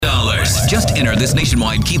Just enter this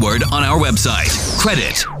nationwide keyword on our website.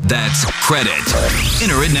 Credit. That's credit.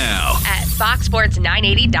 Enter it now at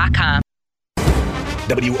foxsports980.com.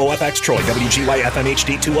 WOFX Troy, WGY FM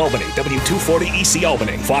HD2 Albany, W240 EC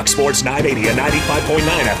Albany, Fox Sports 980 and 95.9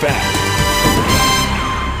 FM.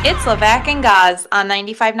 It's Levack and Gaz on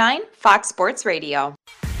 95.9 Fox Sports Radio.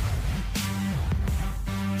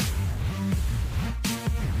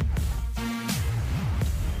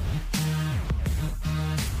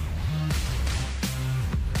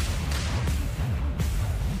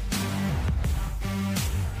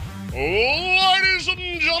 Ladies and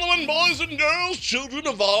gentlemen, boys and girls, children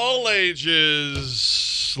of all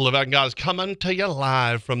ages, Levack and Gaz coming to you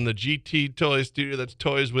live from the GT Toy Studio. That's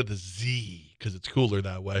Toys with a Z, because it's cooler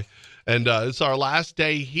that way. And it's our last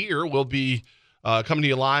day here. We'll be coming to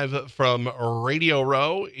you live from Radio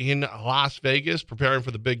Row in Las Vegas, preparing for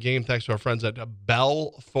the big game, thanks to our friends at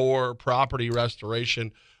Bell for Property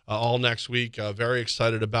Restoration all next week. Very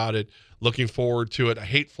excited about it. Looking forward to it. I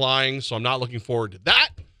hate flying, so I'm not looking forward to that.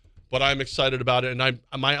 But I'm excited about it, and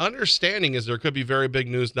my understanding is there could be very big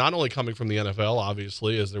news, not only coming from the NFL,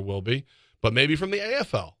 obviously, as there will be, but maybe from the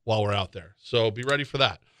AFL while we're out there. So be ready for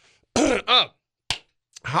that.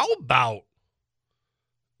 How about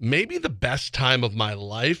maybe the best time of my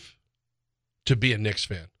life to be a Knicks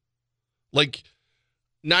fan? Like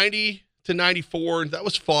 90 to 94, that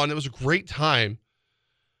was fun. It was a great time.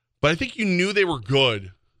 But I think you knew they were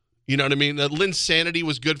good. You know what I mean? The Linsanity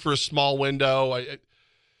was good for a small window.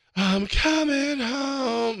 I'm coming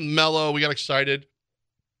home. Mellow, we got excited.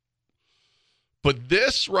 But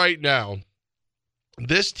this right now,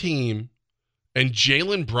 this team and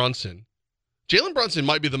Jalen Brunson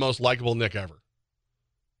might be the most likable Knick ever.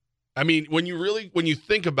 I mean, when you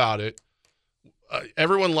think about it,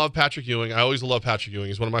 everyone loved Patrick Ewing. I always love Patrick Ewing.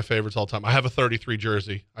 He's one of my favorites all the time. I have a 33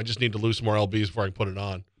 jersey. I just need to lose some more LBs before I can put it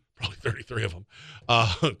on. Probably 33 of them,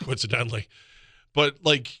 coincidentally. But,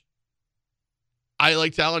 I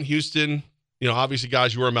liked Allen Houston. You know, obviously,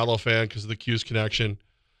 guys, you were a Melo fan because of the Q's connection.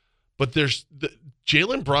 But there's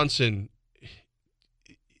Jalen Brunson.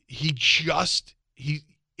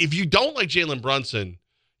 If you don't like Jalen Brunson,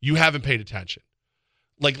 you haven't paid attention.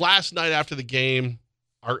 Like last night after the game,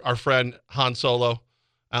 our friend Han Solo,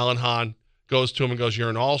 Alan Hahn, goes to him and goes,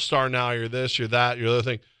 "You're an all-star now. You're this, you're that, you're the other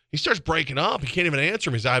thing." He starts breaking up. He can't even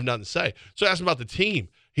answer me. He says, "I have nothing to say." So I asked him about the team.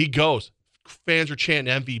 He goes, fans are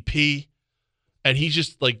chanting MVP. And he's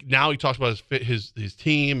just now he talks about his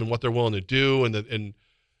team and what they're willing to do, and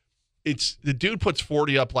it's the dude puts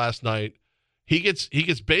 40 up last night. He gets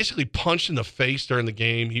basically punched in the face during the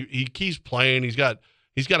game. He keeps playing. He's got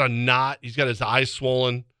a knot. He's got his eyes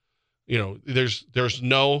swollen. You know, there's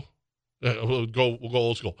no we'll go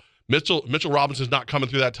old school. Mitchell Robinson's not coming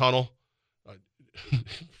through that tunnel.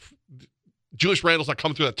 Julius Randle's not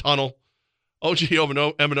coming through that tunnel. OG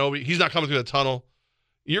Anunoby, he's not coming through that tunnel.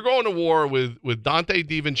 You're going to war with Dante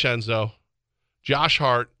DiVincenzo, Josh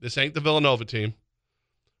Hart. This ain't the Villanova team.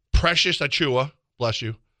 Precious Achua, bless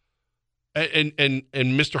you, and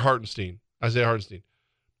Mr. Hartenstein, Isaiah Hartenstein.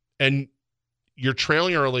 And you're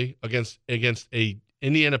trailing early against a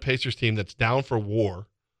Indiana Pacers team that's down for war.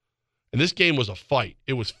 And this game was a fight.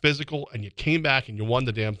 It was physical, and you came back and you won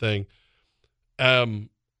the damn thing. I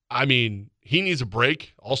mean, he needs a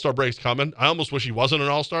break. All-Star break's coming. I almost wish he wasn't an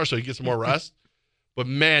All-Star so he gets some more rest. But,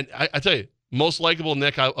 man, I tell you, most likable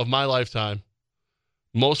Knick of my lifetime.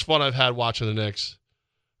 Most fun I've had watching the Knicks.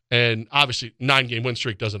 And, obviously, 9-game win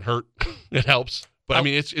streak doesn't hurt. It helps. But, I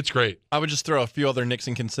mean, it's great. I would just throw a few other Knicks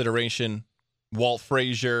in consideration. Walt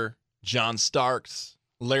Frazier, John Starks,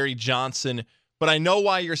 Larry Johnson. But I know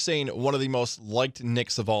why you're saying one of the most liked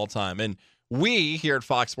Knicks of all time. And we here at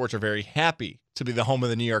Fox Sports are very happy to be the home of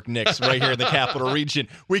the New York Knicks right here in the Capital Region.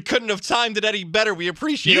 We couldn't have timed it any better. We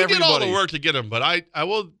appreciate everybody. You did all the work to get him, but I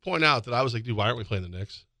will point out that I was like, dude, why aren't we playing the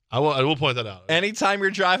Knicks? I will point that out. Anytime you're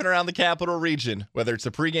driving around the Capital Region, whether it's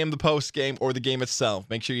the pregame, the postgame, or the game itself,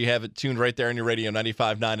 make sure you have it tuned right there on your radio,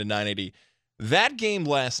 95.9 and 980. That game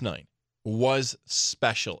last night was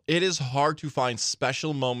special. It is hard to find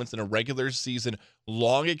special moments in a regular season,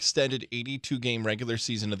 long extended 82-game regular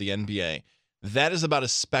season of the NBA. That is about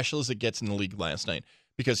as special as it gets in the league last night.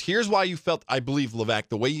 Because here's why you felt, I believe, Levack,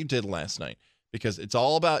 the way you did last night. Because it's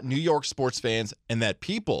all about New York sports fans, and that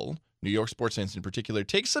people, New York sports fans in particular,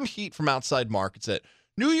 take some heat from outside markets that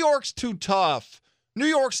New York's too tough. New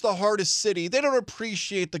York's the hardest city. They don't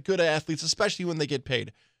appreciate the good athletes, especially when they get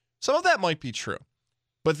paid. Some of that might be true.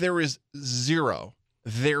 But there is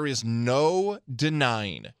no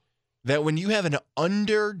denying that when you have an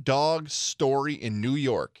underdog story in New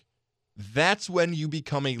York, that's when you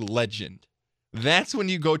become a legend. That's when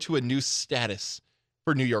you go to a new status.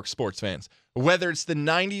 for New York sports fans. Whether it's the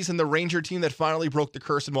 90s and the Ranger team that finally broke the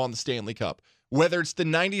curse and won the Stanley Cup. Whether it's the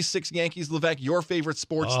 96 Yankees, Levack, your favorite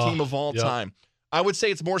sports team of all time. I would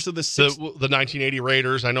say it's more so the 1980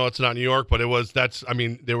 Raiders. I know it's not New York, but they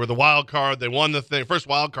were the wild card. They won the thing. First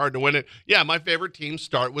wild card to win it. Yeah, my favorite teams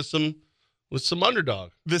start with some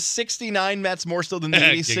underdog. The 69 Mets more so than the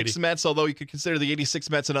 86 Mets, although you could consider the 86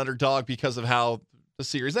 Mets an underdog because of how the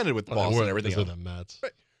series ended with Boston and everything else. The Mets.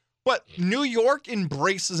 Right. But New York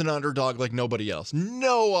embraces an underdog like nobody else.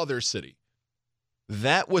 No other city.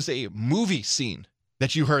 That was a movie scene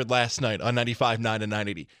that you heard last night on 95.9 and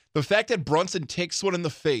 980. The fact that Brunson takes one in the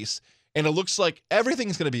face and it looks like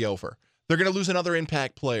everything's going to be over. They're going to lose another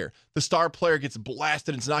impact player. The star player gets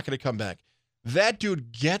blasted and it's not going to come back. That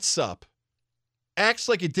dude gets up, acts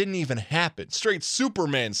like it didn't even happen, straight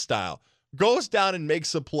Superman style, goes down and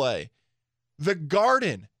makes a play. The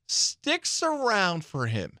Garden sticks around for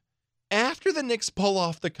him after the Knicks pull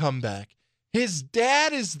off the comeback. His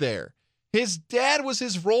dad is there. His dad was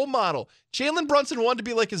his role model. Jalen Brunson wanted to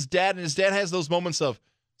be like his dad, and his dad has those moments of,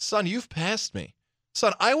 son, you've passed me.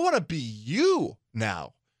 Son, I want to be you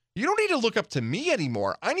now. You don't need to look up to me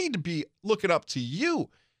anymore. I need to be looking up to you.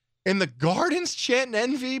 And the Garden's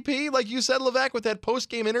chanting MVP, like you said, Levack, with that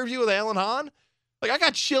post-game interview with Alan Hahn. Like, I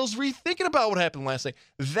got chills rethinking about what happened last night.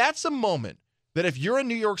 That's a moment that if you're a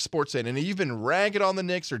New York sports fan and you've been ragging on the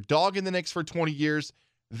Knicks or dogging the Knicks for 20 years,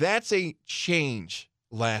 that's a change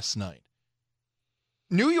last night.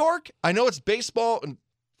 New York, I know it's baseball and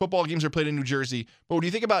football games are played in New Jersey, but when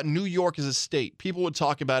you think about New York as a state, people would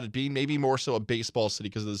talk about it being maybe more so a baseball city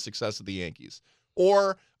because of the success of the Yankees,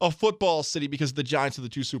 or a football city because of the Giants of the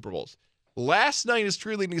 2 Super Bowls. Last night is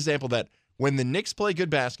truly an example that when the Knicks play good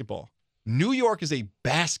basketball, New York is a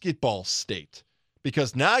basketball state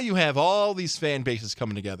because now you have all these fan bases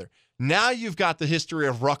coming together. Now you've got the history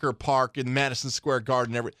of Rucker Park and Madison Square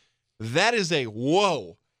Garden. That is a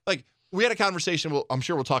whoa. Like, we had a conversation, I'm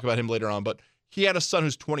sure we'll talk about him later on, but he had a son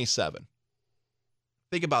who's 27.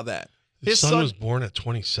 Think about that. His son was born at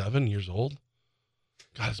 27 years old?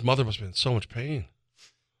 God, his mother must have been in so much pain.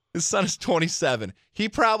 His son is 27. He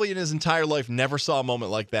probably in his entire life never saw a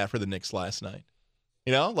moment like that for the Knicks last night.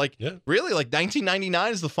 You know, really, like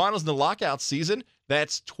 1999 is the finals in the lockout season.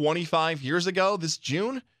 That's 25 years ago this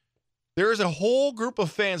June. There is a whole group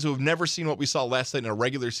of fans who have never seen what we saw last night in a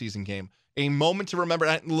regular season game. A moment to remember.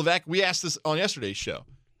 Levack, we asked this on yesterday's show.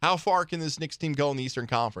 How far can this Knicks team go in the Eastern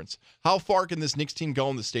Conference? How far can this Knicks team go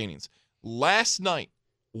in the standings? Last night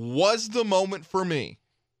was the moment for me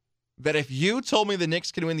that if you told me the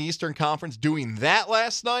Knicks can win the Eastern Conference doing that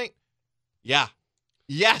last night, yeah.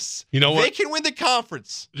 Yes. You know what? They can win the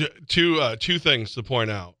conference. Two things to point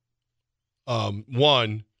out.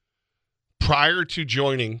 One, prior to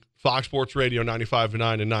joining Fox Sports Radio 95.9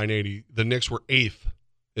 and 980, the Knicks were 8th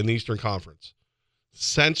in the Eastern Conference.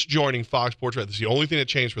 Since joining Fox Sports Radio, this is the only thing that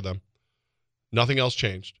changed for them. Nothing else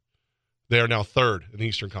changed. They are now 3rd in the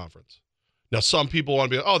Eastern Conference. Now, some people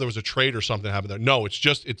want to be like, oh, there was a trade or something happened there. No, it's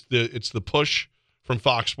the push from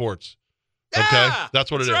Fox Sports. Okay? Yeah,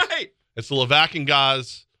 that's what it is. Right. It's the Levack and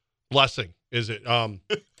Gaz blessing, is it? No.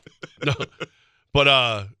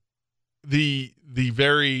 But the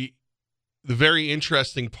very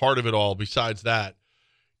interesting part of it all, besides that,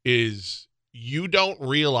 is you don't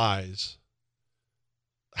realize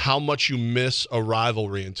how much you miss a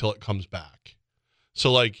rivalry until it comes back.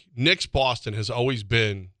 So, like, Knicks-Boston has always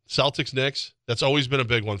been, Celtics-Knicks, that's always been a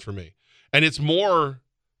big one for me. And it's more,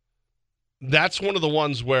 that's one of the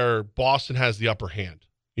ones where Boston has the upper hand.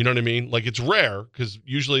 You know what I mean? Like, it's rare because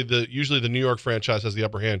usually the New York franchise has the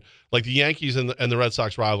upper hand. Like the Yankees and the Red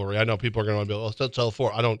Sox rivalry, I know people are going to be like, oh, let's tell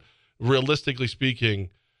 4. I don't, realistically speaking,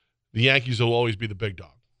 the Yankees will always be the big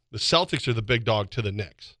dog. The Celtics are the big dog to the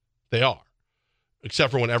Knicks. They are.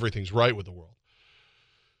 Except for when everything's right with the world.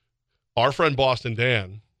 Our friend Boston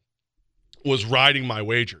Dan was riding my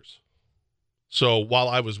wagers. So while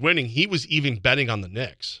I was winning, he was even betting on the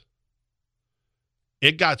Knicks.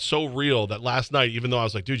 It got so real that last night, even though I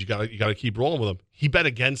was like, dude, you gotta keep rolling with them, he bet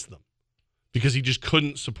against them because he just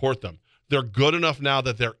couldn't support them. They're good enough now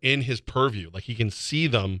that they're in his purview. Like, he can see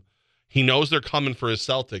them. He knows they're coming for his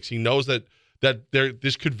Celtics. He knows that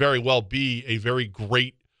this could very well be a very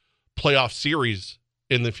great playoff series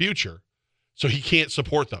in the future. So he can't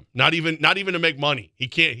support them. Not even to make money. He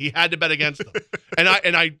can't. He had to bet against them. and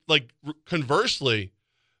I like, conversely,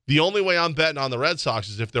 the only way I'm betting on the Red Sox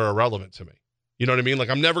is if they're irrelevant to me. You know what I mean? Like,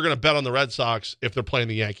 I'm never going to bet on the Red Sox if they're playing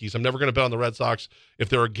the Yankees. I'm never going to bet on the Red Sox if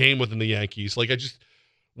they're a game within the Yankees. Like,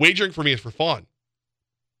 wagering for me is for fun.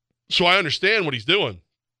 So I understand what he's doing.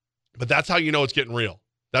 But that's how you know it's getting real.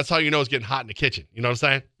 That's how you know it's getting hot in the kitchen. You know what I'm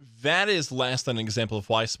saying? That is last an example of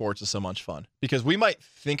why sports is so much fun. Because we might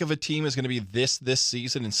think of a team as going to be this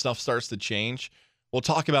season and stuff starts to change. We'll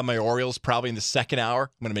talk about my Orioles probably in the second hour.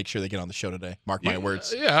 I'm going to make sure they get on the show today. Mark my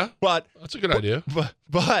words. Yeah. But that's a good idea.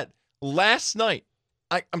 But last night,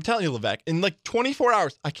 I'm telling you, Levack, in like 24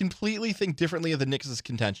 hours, I completely think differently of the Knicks'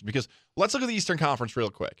 contention. Because let's look at the Eastern Conference real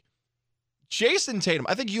quick. Jason Tatum,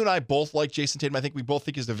 I think you and I both like Jason Tatum. I think we both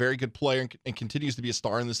think he's a very good player and continues to be a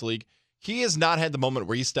star in this league. He has not had the moment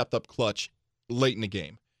where he stepped up clutch late in the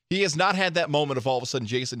game. He has not had that moment of all of a sudden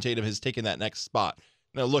Jason Tatum has taken that next spot.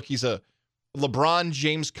 Now, look, he's a LeBron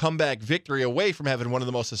James comeback victory away from having one of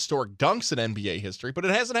the most historic dunks in NBA history, but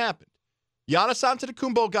it hasn't happened. Giannis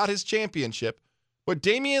Antetokounmpo got his championship, but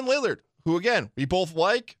Damian Lillard, who, again, we both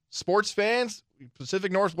like, sports fans,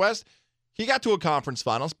 Pacific Northwest, he got to a conference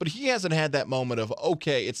finals, but he hasn't had that moment of,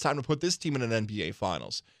 okay, it's time to put this team in an NBA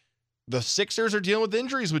finals. The Sixers are dealing with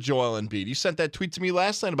injuries with Joel Embiid. You sent that tweet to me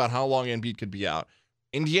last night about how long Embiid could be out.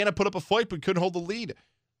 Indiana put up a fight but couldn't hold the lead.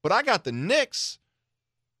 But I got the Knicks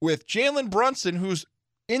with Jalen Brunson, who's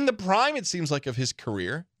in the prime, it seems like, of his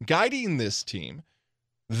career, guiding this team.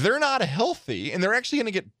 They're not healthy, and they're actually going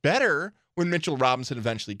to get better when Mitchell Robinson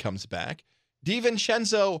eventually comes back.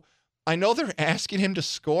 DiVincenzo, I know they're asking him to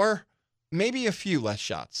score maybe a few less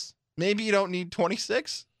shots. Maybe you don't need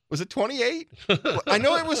 26. Was it 28? I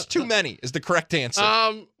know it was too many is the correct answer.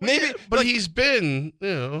 Maybe, yeah, but he's been, you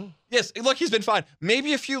know. Yes, look, he's been fine.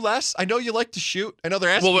 Maybe a few less. I know you like to shoot. I know they're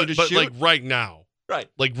asking you to shoot. But like right now. Right.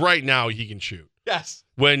 Like right now he can shoot. Yes.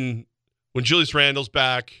 When Julius Randle's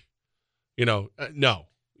back, you know, no.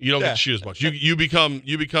 You don't get to shoot as much. You're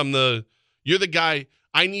the guy.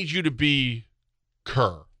 I need you to be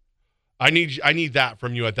Kerr. I need that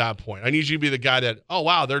from you at that point. I need you to be the guy that, oh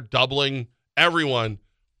wow, they're doubling everyone,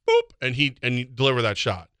 boop, and he deliver that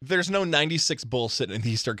shot. There's no 96 Bulls sitting in the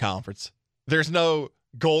Eastern Conference. There's no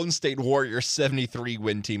Golden State Warriors 73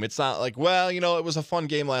 win team. It's not like, well, you know, it was a fun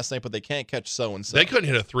game last night, but they can't catch so and so. They couldn't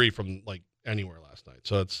hit a three from like anywhere last night.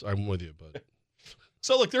 So I'm with you, but.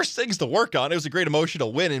 So look, there's things to work on. It was a great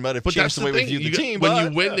emotional win and might have changed the way we view the team. When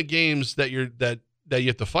you win the games that you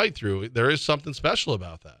have to fight through, there is something special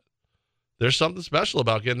about that. There's something special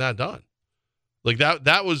about getting that done. Like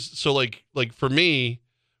that was so like for me,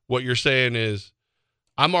 what you're saying is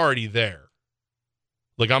I'm already there.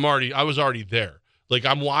 Like I was already there. Like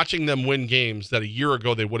I'm watching them win games that a year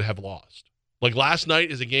ago they would have lost. Like last night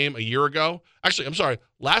is a game a year ago. Actually, I'm sorry.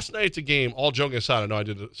 Last night's a game, all joking aside, I know I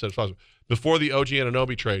said it possible. Before the OG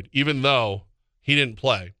Anunoby trade, even though he didn't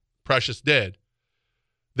play, Precious did,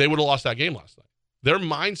 they would have lost that game last night. Their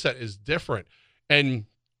mindset is different. And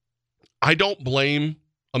I don't blame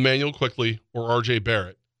Emmanuel Quickley or RJ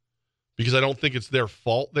Barrett because I don't think it's their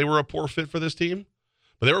fault they were a poor fit for this team,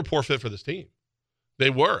 but they were a poor fit for this team.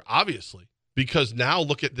 They were, obviously, because now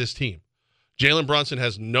look at this team. Jalen Brunson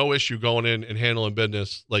has no issue going in and handling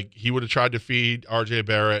business. Like he would have tried to feed RJ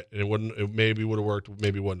Barrett and it maybe would have worked,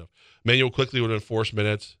 maybe wouldn't have. Emmanuel Quickley would have enforced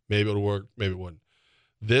minutes. Maybe it would have worked, maybe it wouldn't.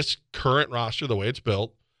 This current roster, the way it's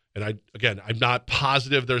built, and I'm not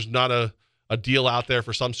positive there's not a deal out there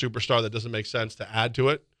for some superstar that doesn't make sense to add to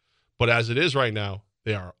it. But as it is right now,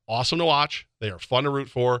 they are awesome to watch. They are fun to root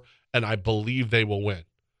for, and I believe they will win.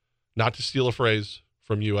 Not to steal a phrase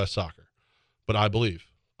from U.S. Soccer, but I believe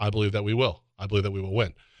that we will. I believe that we will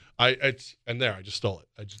win. I just stole it.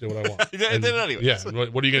 I just did what I want. Anyway. Yeah.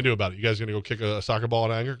 What are you going to do about it? You guys going to go kick a soccer ball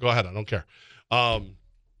in anger? Go ahead. I don't care.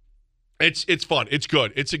 It's fun. It's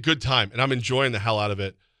good. It's a good time, and I'm enjoying the hell out of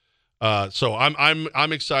it. So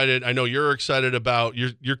I'm excited. I know you're excited about.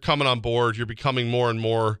 You're coming on board. You're becoming more and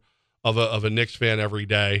more of a Knicks fan every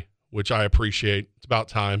day, which I appreciate. It's about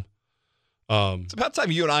time. It's about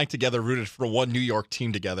time you and I together rooted for one New York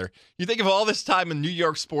team together. You think of all this time in New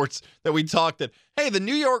York sports that we talked that, hey, the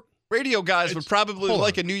New York radio guys would probably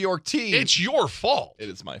like a New York team. It's your fault. It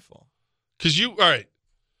is my fault. Because all right.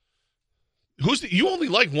 You only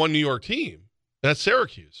like one New York team. That's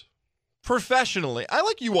Syracuse. Professionally. I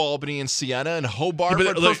like UAlbany and Siena and Hobart,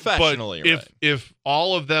 but professionally. But if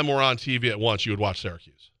all of them were on TV at once, you would watch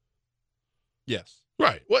Syracuse. Yes.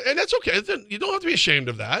 Right. Well, and that's okay. You don't have to be ashamed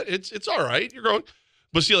of that. It's all right. You're going.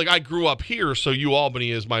 But see, like I grew up here, so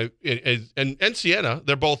UAlbany is my and Siena.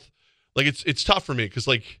 They're both like it's tough for me because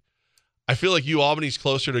like I feel like UAlbany's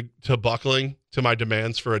closer to buckling to my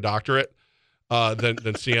demands for a doctorate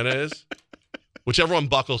than Siena is. Whichever one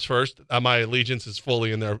buckles first, my allegiance is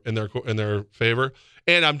fully in their favor.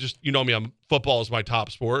 And I'm just, you know me, football is my top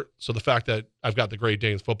sport. So the fact that I've got the Great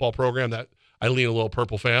Danes football program, that I lean a little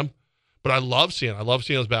purple fam. But I love Siena. I love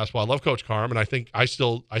Siena's basketball. I love Coach Carm, and I think I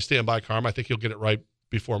stand by Carm. I think he'll get it right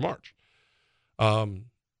before March.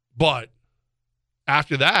 But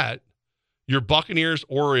after that, your Buccaneers,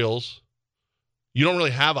 Orioles, you don't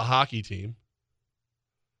really have a hockey team.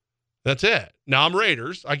 That's it. Now I'm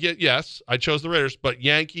Raiders. I chose the Raiders, but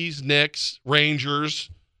Yankees, Knicks, Rangers,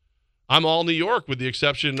 I'm all New York with the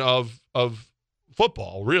exception of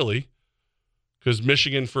football, really, because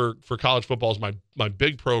Michigan for college football is my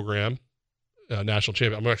big program, national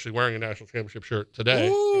champion. I'm actually wearing a national championship shirt today.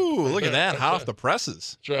 Ooh, look at that. Hot off the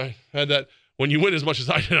presses. That's right. Had that. When you win as much as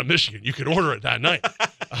I did on Michigan, you can order it that night.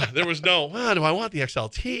 There was no, do I want the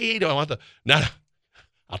XLT? Do I want the, no,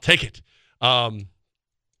 I'll take it.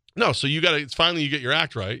 No, so it's finally you get your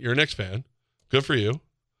act right. You're a Knicks fan. Good for you.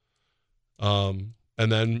 And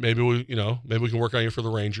then maybe we can work on you for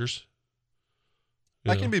the Rangers.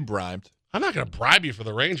 I can be bribed. I'm not going to bribe you for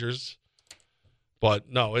the Rangers.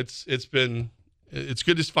 But no, it's good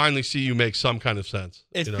to finally see you make some kind of sense.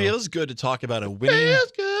 It feels good to talk about a winning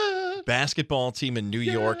basketball team in New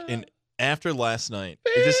York, and after last night,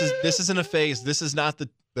 this isn't a phase. This is not the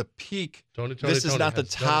peak. This is not the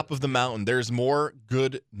top of the mountain. There's more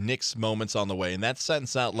good Knicks moments on the way, and that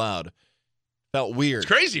sentence out loud felt weird.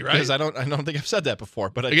 It's crazy, right? Because I don't think I've said that before,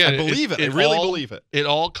 but I believe it. I really believe it. It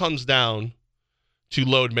all comes down to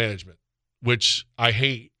load management, which I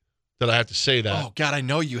hate that I have to say that. Oh God, I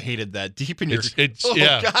know you hated that deep in your.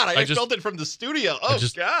 God, I felt it from the studio.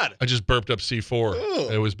 God, I just burped up C4.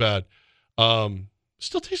 Ugh. It was bad.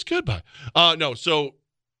 Still tastes good, but no. So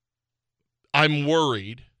I'm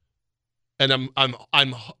worried, and I'm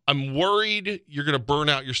worried you're going to burn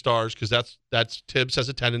out your stars because that's Tibbs has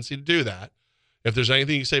a tendency to do that. If there's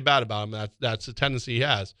anything you say bad about him, that's a tendency he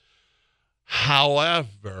has.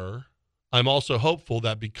 However, I'm also hopeful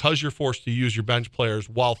that because you're forced to use your bench players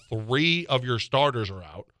while 3 of your starters are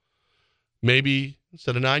out, maybe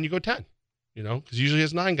instead of 9, you go 10, because usually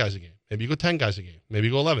it's 9 guys a game. Maybe you go 10 guys a game. Maybe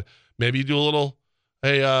you go 11. Maybe you do a little,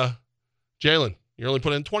 hey, Jalen, you're only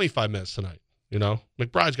putting in 25 minutes tonight.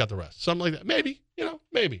 McBride's got the rest. Something like that. Maybe,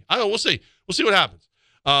 maybe. I don't know. We'll see. We'll see what happens.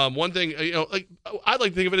 One thing, I'd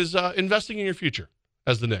like to think of it as investing in your future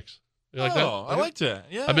as the Knicks. You like that? I like that.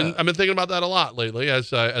 Yeah. I've been thinking about that a lot lately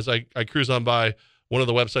as I cruise on by one of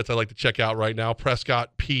the websites I like to check out right now,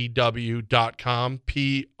 PrescottPW.com,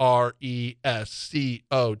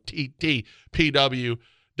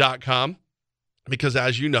 PrescottPW.com, because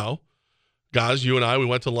as you know, guys, you and I, we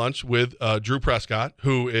went to lunch with Drew Prescott,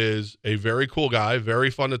 who is a very cool guy, very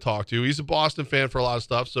fun to talk to. He's a Boston fan for a lot of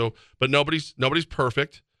stuff, but nobody's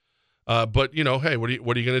perfect. But hey, what are you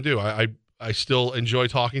going to do? I still enjoy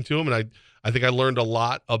talking to him, and I think I learned a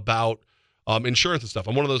lot about insurance and stuff.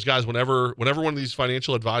 I'm one of those guys. Whenever one of these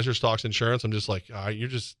financial advisors talks insurance, I'm just like, you're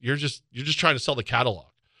just trying to sell the catalog.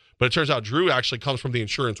 But it turns out Drew actually comes from the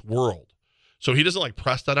insurance world, so he doesn't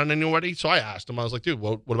press that on anybody. So I asked him, I was like, dude,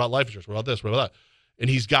 well, what about life insurance? What about this? What about that? And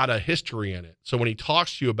he's got a history in it. So when he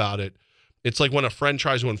talks to you about it, it's like when a friend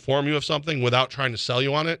tries to inform you of something without trying to sell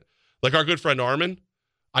you on it. Like our good friend Armin.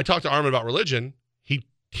 I talked to Armin about religion. He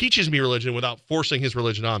teaches me religion without forcing his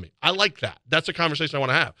religion on me. I like that. That's a conversation I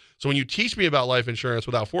want to have. So when you teach me about life insurance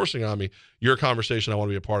without forcing it on me, you're a conversation I want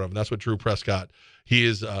to be a part of. And that's what Drew Prescott, he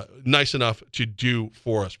is nice enough to do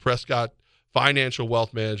for us. Prescott Financial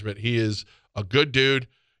Wealth Management. He is a good dude.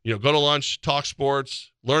 Go to lunch, talk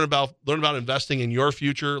sports, learn about investing in your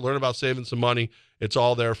future, learn about saving some money. It's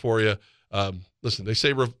all there for you. Listen, they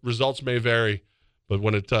say results may vary, but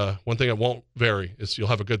one thing that won't vary is you'll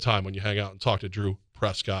have a good time when you hang out and talk to Drew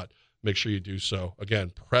Prescott. Make sure you do so.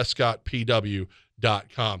 Again,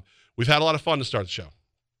 PrescottPW.com. We've had a lot of fun to start the show.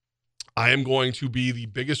 I am going to be the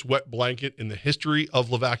biggest wet blanket in the history of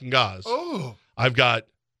Levack and Gaz. Oh. I've got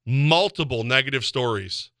multiple negative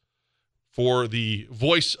stories for the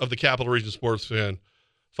voice of the Capital Region sports fan,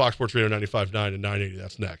 Fox Sports Radio 95.9 and 980.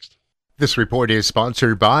 That's next. This report is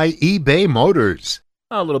sponsored by eBay Motors.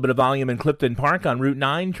 A little bit of volume in Clifton Park on Route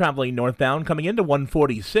 9, traveling northbound, coming into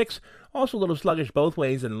 146. Also a little sluggish both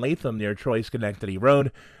ways in Latham near Troy Schenectady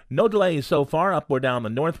Road. No delays so far, up or down the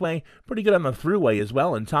Northway. Pretty good on the Thruway as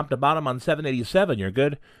well, and top to bottom on 787. You're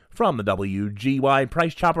good. From the WGY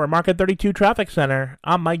Price Chopper Market 32 Traffic Center,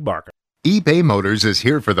 I'm Mike Barker. eBay Motors is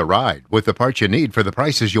here for the ride with the parts you need for the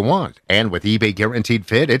prices you want. And with eBay Guaranteed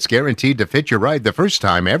Fit, it's guaranteed to fit your ride the first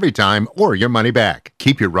time, every time, or your money back.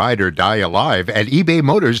 Keep your ride or die alive at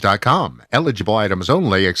ebaymotors.com. Eligible items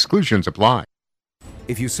only. Exclusions apply.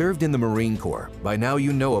 If you served in the Marine Corps, by now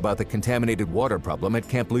you know about the contaminated water problem at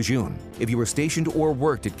Camp Lejeune. If you were stationed or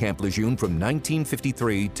worked at Camp Lejeune from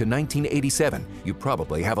 1953 to 1987, you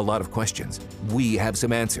probably have a lot of questions. We have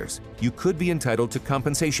some answers. You could be entitled to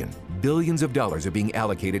compensation. billions of dollars are being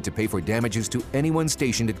allocated to pay for damages to anyone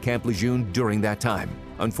stationed at Camp Lejeune during that time.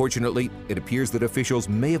 Unfortunately, it appears that officials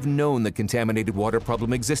may have known the contaminated water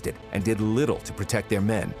problem existed and did little to protect their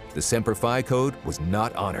men. The Semper Fi code was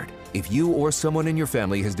not honored. If you or someone in your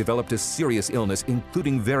family has developed a serious illness,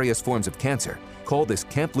 including various forms of cancer, call this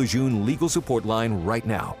Camp Lejeune legal support line right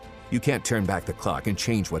now. You can't turn back the clock and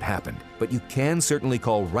change what happened, but you can certainly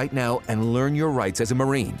call right now and learn your rights as a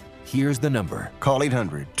Marine. Here's the number. Call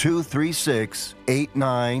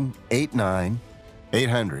 800-236-8989.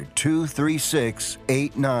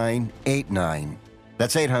 800-236-8989.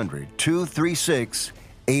 That's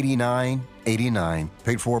 800-236-8989.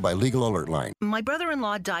 Paid for by Legal Alert Line. My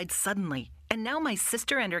brother-in-law died suddenly, and now my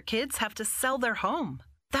sister and her kids have to sell their home.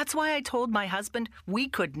 That's why I told my husband we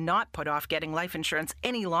could not put off getting life insurance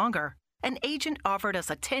any longer. An agent offered us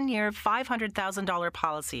a 10-year, $500,000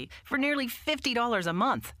 policy for nearly $50 a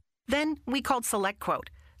month. Then we called SelectQuote.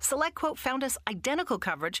 SelectQuote found us identical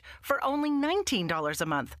coverage for only $19 a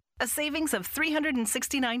month, a savings of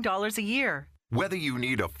 $369 a year. Whether you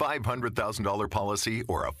need a $500,000 policy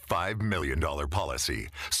or a $5 million policy,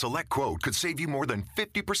 SelectQuote could save you more than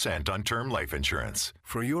 50% on term life insurance.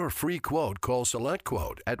 For your free quote, call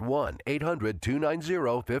SelectQuote at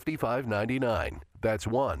 1-800-290-5599. That's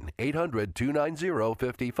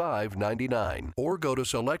 1-800-290-5599. Or go to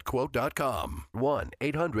SelectQuote.com.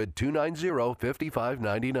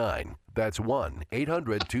 1-800-290-5599. That's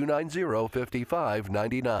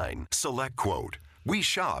 1-800-290-5599. SelectQuote. We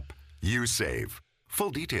shop. You save. Full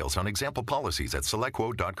details on example policies at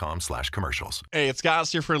selectquote.com/commercials. Hey, it's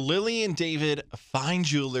Goss here for Lily and David Fine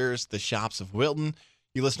Jewelers, the shops of Wilton.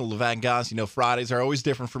 You listen to Levack and Goss, you know Fridays are always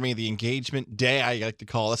different for me. The engagement day, I like to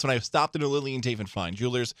call. That's when I stopped into Lily and David Fine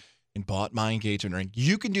Jewelers and bought my engagement ring.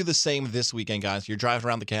 You can do the same this weekend, guys. You're driving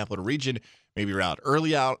around the capital region. Maybe you're out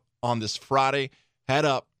early out on this Friday. Head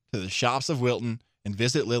up to the shops of Wilton and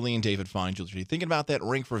visit Lily and David Fine Jewelers. Are you thinking about that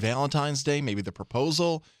ring for Valentine's Day? Maybe the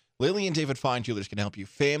proposal? Lily and David Fine Jewelers can help you.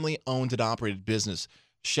 Family-owned and operated business.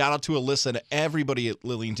 Shout out to Alyssa and everybody at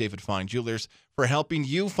Lily and David Fine Jewelers for helping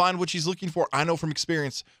you find what she's looking for. I know from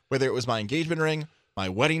experience, whether it was my engagement ring, my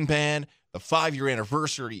wedding band, the 5-year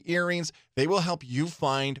anniversary earrings, they will help you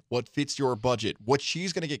find what fits your budget, what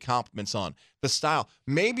she's going to get compliments on, the style.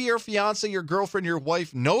 Maybe your fiance, your girlfriend, your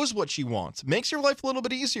wife knows what she wants. Makes your life a little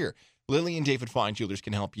bit easier. Lily and David Fine Jewelers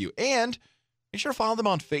can help you. And make sure to follow them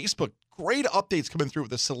on Facebook. Great updates coming through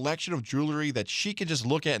with a selection of jewelry that she can just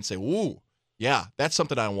look at and say, ooh, yeah, that's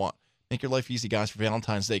something I want. Make your life easy, guys, for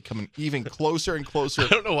Valentine's Day coming even closer and closer. I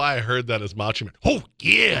don't know why I heard that as Macho Man. Oh,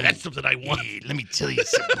 yeah, that's something I want. Hey, let me tell you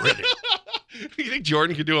something, brother. You think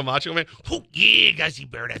Jordan could do a Macho Man? Oh, yeah, Guzzy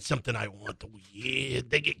Bear, that's something I want. Oh, yeah,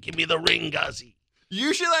 give me the ring, Guzzy.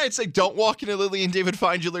 Usually I'd say don't walk into Lily and David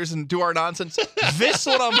Fine Jewelers and do our nonsense. This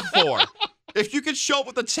what I'm for. If you could show up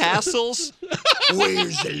with the tassels.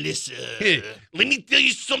 Where's Alyssa? Hey, let me tell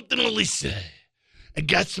you something, Alyssa. I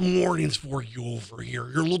got some warnings for you over here.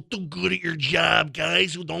 You're a little too good at your job.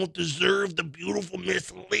 Guys who don't deserve the beautiful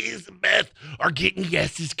Miss Elizabeth are getting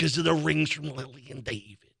yeses because of the rings from Lily and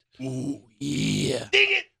David. Ooh, yeah. Dig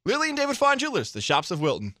it. Lily and David Fine Jewelers, the shops of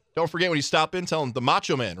Wilton. Don't forget when you stop in, tell them the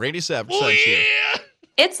Macho Man, Randy Savage, sent you.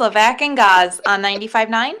 It's Levack and Goz on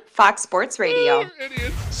 95.9 Fox Sports Radio.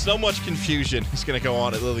 So much confusion is going to go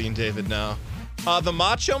on at Lily and David now. The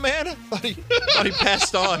Macho Man? I thought he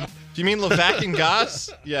passed on. Do you mean Levack and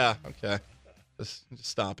Goz? Yeah, okay. Just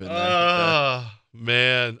stop in there. Oh,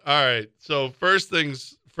 man. All right. So first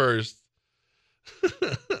things first.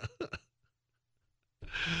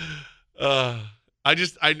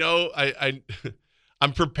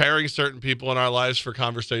 I'm preparing certain people in our lives for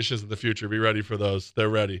conversations in the future. Be ready for those. They're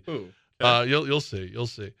ready. Ooh, okay. You'll see. You'll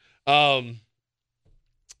see. I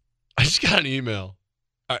just got an email.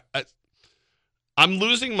 I'm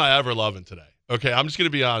losing my ever-loving today. Okay, I'm just going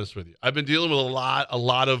to be honest with you. I've been dealing with a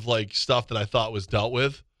lot of like stuff that I thought was dealt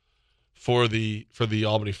with for the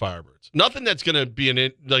Albany Firebirds. Nothing that's going to be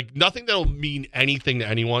nothing that'll mean anything to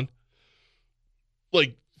anyone.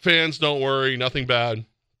 Like, fans, don't worry, nothing bad.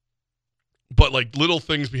 But like little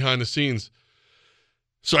things behind the scenes.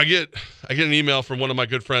 So I get an email from one of my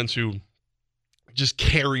good friends who just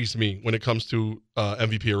carries me when it comes to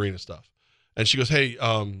MVP Arena stuff. And she goes, hey,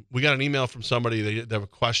 we got an email from somebody. They have a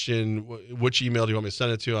question. Which email do you want me to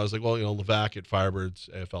send it to? I was like, well, Levack at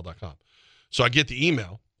firebirdsafl.com. So I get the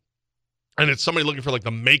email, and it's somebody looking for like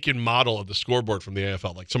the make and model of the scoreboard from the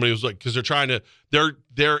AFL. Like somebody was like, because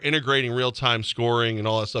they're integrating real time scoring and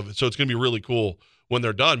all that stuff. So it's going to be really cool when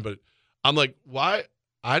they're done. But I'm like, why?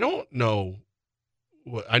 I don't know.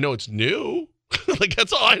 I know it's new. Like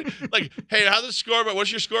that's all. Like, hey, how's the scoreboard?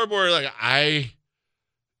 What's your scoreboard? Like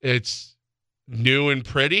It's new and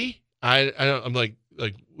pretty. I'm like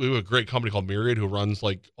we have a great company called Myriad who runs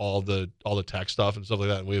like all the tech stuff and stuff like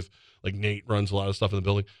that. And we have like Nate runs a lot of stuff in the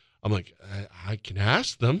building. I'm like, I can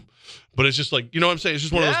ask them, but it's just like, you know what I'm saying? It's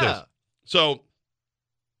just one of those things. So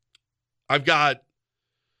I've got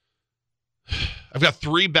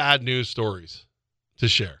 3 bad news stories to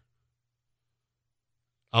share.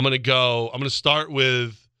 I'm going to start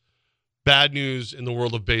with bad news in the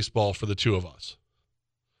world of baseball for the two of us.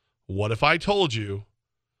 What if I told you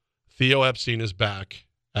Theo Epstein is back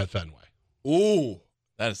at Fenway? Ooh,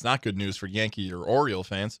 that is not good news for Yankee or Oriole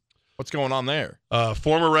fans. What's going on there?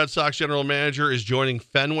 Former Red Sox general manager is joining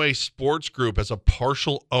Fenway Sports Group as a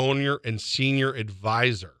partial owner and senior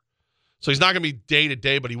advisor. So he's not going to be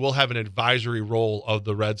day-to-day, but he will have an advisory role of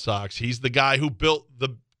the Red Sox. He's the guy who built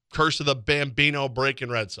the curse of the Bambino break in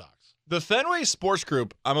Red Sox. The Fenway Sports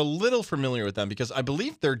Group, I'm a little familiar with them because I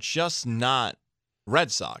believe they're just not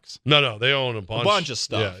Red Sox. No, they own a bunch of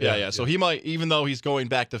stuff. Yeah. So he might, even though he's going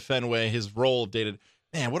back to Fenway, his role dated.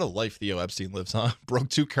 Man, what a life Theo Epstein lives, huh? Broke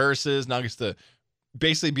 2 curses. Now gets to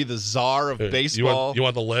basically be the czar of baseball. You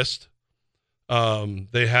want the list?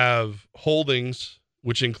 They have holdings,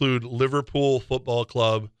 which include Liverpool Football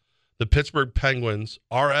Club, the Pittsburgh Penguins,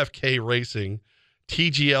 RFK Racing,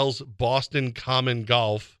 TGL's Boston Common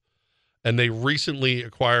Golf, and they recently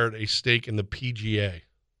acquired a stake in the PGA.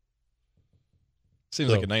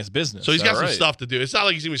 Seems like a nice business. So he's got some stuff to do. It's not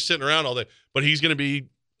like he's going to be sitting around all day, but he's going to be,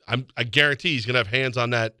 I guarantee he's going to have hands on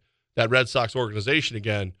that Red Sox organization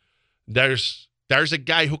again. There's a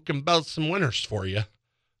guy who can belt some winners for you.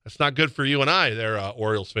 That's not good for you and I there,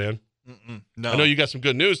 Orioles fan. No. I know you got some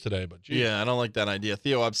good news today, but geez. Yeah, I don't like that idea.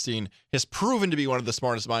 Theo Epstein has proven to be one of the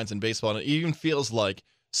smartest minds in baseball, and it even feels like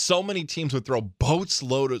so many teams would throw boats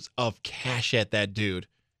loads of cash at that dude,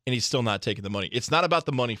 and he's still not taking the money. It's not about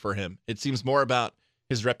the money for him. It seems more about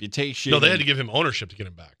his reputation. No, they had to give him ownership to get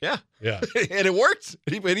him back. Yeah. And it worked.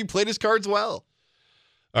 He played his cards well.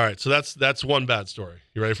 All right, so that's one bad story.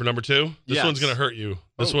 You ready for number 2? This one's going to hurt you.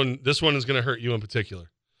 This one is going to hurt you in particular.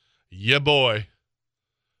 Yeah, boy.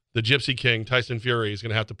 The Gypsy King, Tyson Fury, is going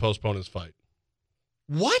to have to postpone his fight.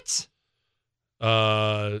 What?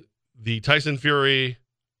 The Tyson Fury,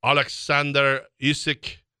 Alexander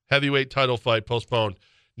Usyk heavyweight title fight postponed.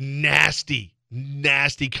 Nasty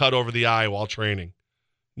cut over the eye while training.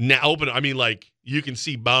 Now you can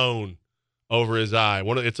see bone over his eye.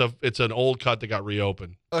 It's an old cut that got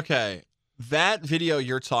reopened. Okay. That video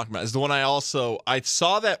you're talking about is the one I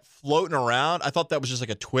saw that floating around. I thought that was just like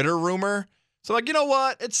a Twitter rumor. So you know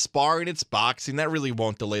what? It's sparring, it's boxing. That really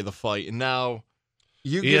won't delay the fight. And now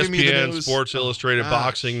you giving me the news. Sports Illustrated,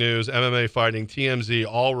 Boxing News, MMA Fighting, TMZ,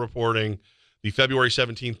 all reporting the February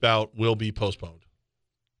 17th bout will be postponed.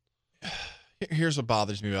 Here's what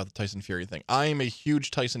bothers me about the Tyson Fury thing. I am a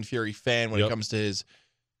huge Tyson Fury fan when it comes to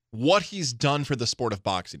what he's done for the sport of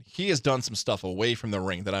boxing. He has done some stuff away from the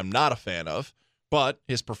ring that I'm not a fan of, but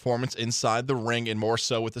his performance inside the ring and more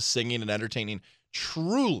so with the singing and entertaining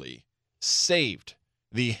truly saved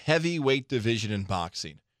the heavyweight division in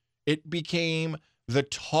boxing. It became the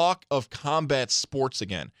talk of combat sports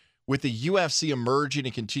again, with the UFC emerging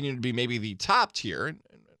and continuing to be maybe the top tier, and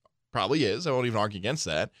probably is, I won't even argue against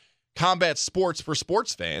that, combat sports for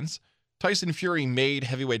sports fans. Tyson Fury made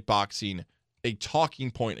heavyweight boxing a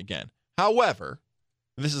talking point again. However,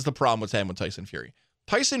 this is the problem what's happening with Tyson Fury.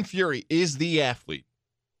 Tyson Fury is the athlete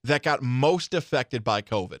that got most affected by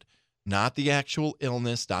COVID. Not the actual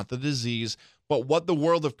illness, not the disease, but what the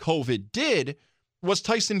world of COVID did was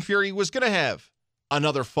Tyson Fury was going to have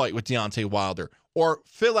another fight with Deontay Wilder, or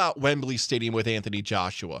fill out Wembley Stadium with Anthony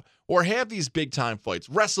Joshua, or have these big-time fights,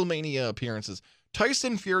 WrestleMania appearances.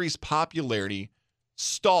 Tyson Fury's popularity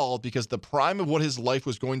stalled because the prime of what his life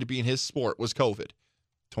was going to be in his sport was COVID.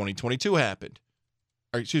 2022 happened.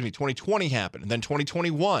 2020 happened, and then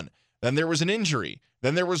 2021. Then there was an injury.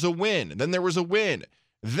 Then there was a win. And then there was a win.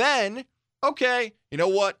 Then, okay, you know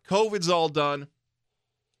what? COVID's all done.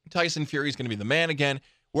 Tyson Fury's going to be the man again.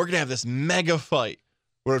 We're going to have this mega fight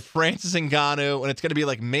with Francis Ngannou, and it's going to be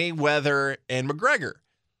like Mayweather and McGregor.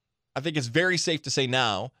 I think it's very safe to say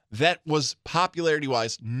now that was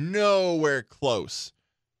popularity-wise nowhere close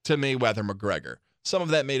to Mayweather-McGregor. Some of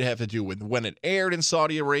that may have to do with when it aired in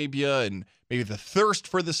Saudi Arabia, and maybe the thirst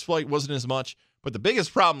for this fight wasn't as much. But the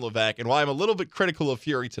biggest problem, Levack, and why I'm a little bit critical of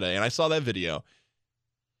Fury today, and I saw that video,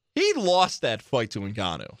 he lost that fight to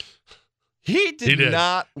Ngannou. He did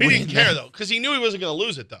not win. He didn't care, though, because he knew he wasn't going to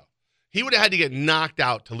lose it, though. He would have had to get knocked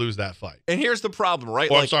out to lose that fight. And here's the problem, right?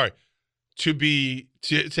 Or, I'm sorry, to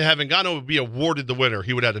have Ngannou be awarded the winner,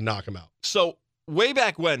 he would have had to knock him out. So way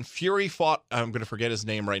back when Fury fought, I'm going to forget his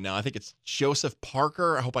name right now. I think it's Joseph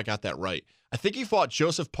Parker. I hope I got that right. I think he fought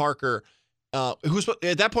Joseph Parker, who was,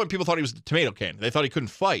 at that point, people thought he was the tomato can. They thought he couldn't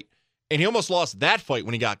fight. And he almost lost that fight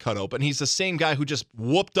when he got cut open. He's the same guy who just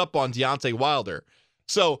whooped up on Deontay Wilder.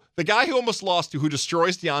 So the guy who almost lost to, who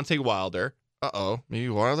destroys Deontay Wilder, maybe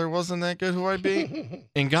Wilder wasn't that good who I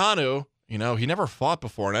beat? Ngannou, he never fought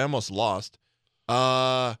before, and I almost lost.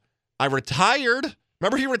 I retired.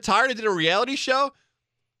 Remember he retired and did a reality show?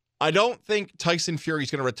 I don't think Tyson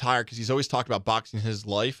Fury's going to retire because he's always talked about boxing his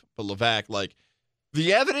life. But Levack,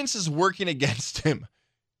 the evidence is working against him.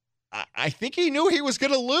 I think he knew he was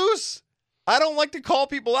going to lose. I don't like to call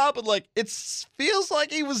people out, but it feels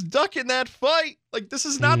like he was ducking that fight. This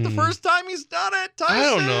is not the first time he's done it, Tyson. I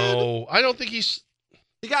don't know. I don't think he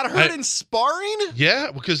got hurt in sparring?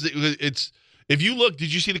 Yeah, because it's if you look,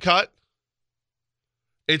 did you see the cut?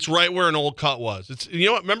 It's right where an old cut was. It's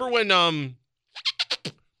what? Remember when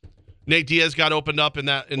Nate Diaz got opened up in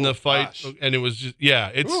the fight, gosh. And it was just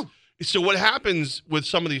So what happens with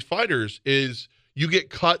some of these fighters is you get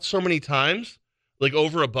cut so many times,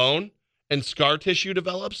 over a bone, and scar tissue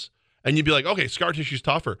develops, and you'd be like, okay, scar tissue's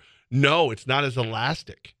tougher. No, it's not as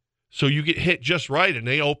elastic. So you get hit just right, and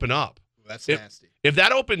they open up. That's nasty. If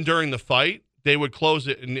that opened during the fight, they would close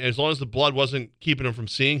it, and as long as the blood wasn't keeping him from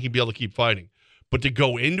seeing, he'd be able to keep fighting. But to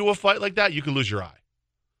go into a fight like that, you could lose your eye.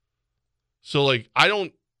 So, you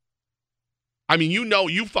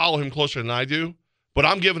follow him closer than I do, but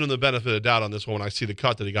I'm giving him the benefit of the doubt on this one when I see the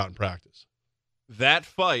cut that he got in practice. That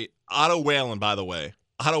fight, Otto Whalen, by the way.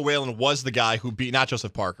 Otto Whalen was the guy who beat, not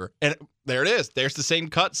Joseph Parker. And there it is. There's the same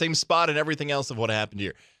cut, same spot, and everything else of what happened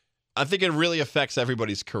here. I think it really affects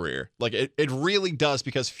everybody's career. It really does,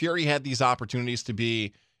 because Fury had these opportunities to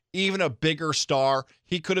be even a bigger star.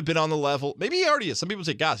 He could have been on the level. Maybe he already is. Some people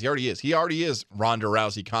say, gosh, he already is. He already is Ronda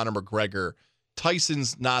Rousey, Conor McGregor.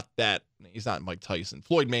 Tyson's not that. He's not Mike Tyson.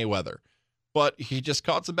 Floyd Mayweather. But he just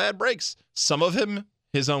caught some bad breaks. Some of him,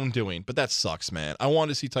 his own doing. But that sucks, man. I wanted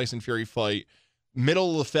to see Tyson Fury fight.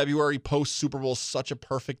 Middle of February, post-Super Bowl, such a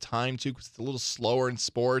perfect time, too, because it's a little slower in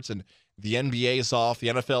sports, and the NBA is off. The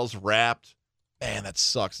NFL's wrapped. Man, that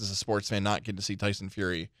sucks as a sports fan not getting to see Tyson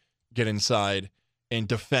Fury get inside and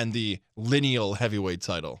defend the lineal heavyweight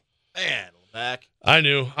title. Man, back. I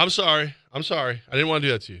knew. I'm sorry. I didn't want to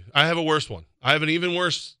do that to you. I have a worse one. I have an even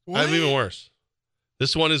worse. What? I have even worse.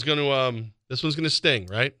 This one is going to this one's going to sting,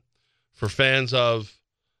 right? For fans of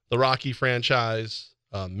the Rocky franchise,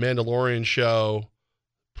 Mandalorian show,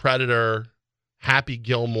 Predator, Happy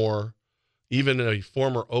Gilmore, even a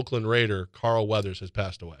former Oakland Raider, Carl Weathers, has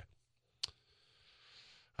passed away.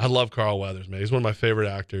 I love Carl Weathers, man. He's one of my favorite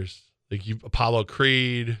actors. Apollo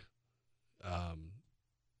Creed.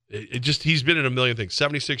 He's been in a million things.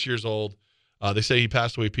 76 years old. They say he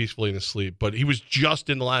passed away peacefully in his sleep, but he was just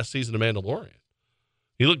in the last season of Mandalorian.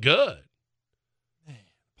 He looked good.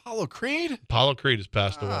 Apollo Creed? Apollo Creed has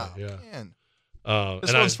passed away. Yeah. Man.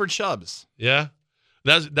 This one's for Chubbs. Yeah.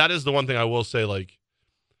 That is the one thing I will say,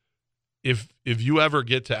 if you ever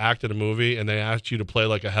get to act in a movie and they ask you to play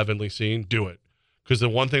a heavenly scene, do it. Because the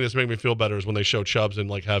one thing that's made me feel better is when they show Chubbs in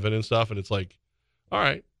heaven and stuff, and it's all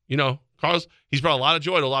right, Carl's, he's brought a lot of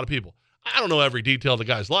joy to a lot of people. I don't know every detail of the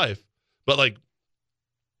guy's life, but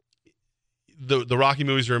the Rocky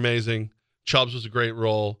movies are amazing. Chubbs was a great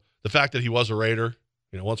role. The fact that he was a Raider,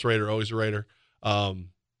 once a Raider, always a Raider,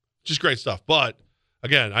 just great stuff. But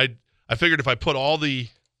again, I figured if I put all the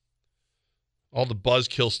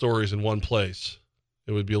buzzkill stories in one place,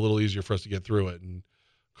 it would be a little easier for us to get through it. And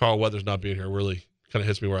Carl Weathers not being here really kind of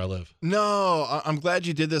hits me where I live. No, I'm glad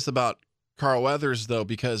you did this about Carl Weathers, though,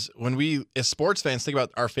 because when we, as sports fans, think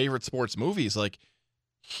about our favorite sports movies,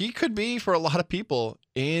 he could be, for a lot of people,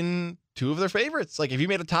 in two of their favorites. If you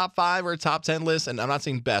made a top 5 or a top 10 list, and I'm not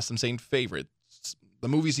saying best, I'm saying favorite, the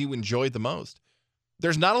movies you enjoyed the most,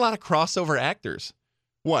 there's not a lot of crossover actors.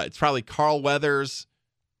 It's probably Carl Weathers,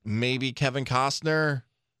 maybe Kevin Costner,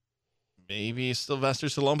 maybe Sylvester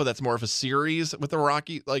Stallone, but that's more of a series with the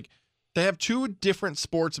Rocky. They have two different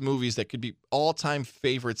sports movies that could be all-time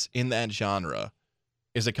favorites in that genre,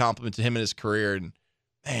 is a compliment to him and his career. And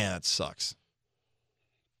man, that sucks.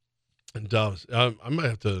 It does. I might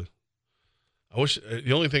have to.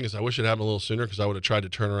 The only thing is, I wish it happened a little sooner, because I would have tried to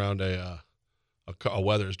turn around a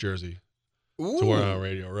Weathers jersey to wear on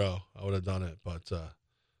Radio Row. I would have done it, but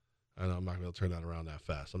I know I'm not going to be able to turn that around that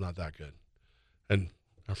fast. I'm not that good. And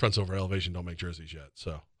our friends over at Elevation don't make jerseys yet,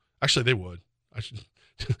 so actually they would. I should.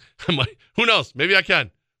 Who knows? Maybe I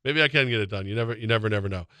can. Maybe I can get it done. You never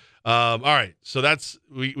know. All right. So that's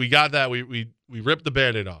we got that. We ripped the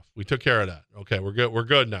Band-Aid off. We took care of that. Okay, we're good. We're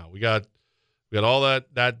good now. We got We got all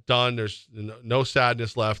that done. There's no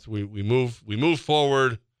sadness left. We move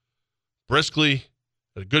forward briskly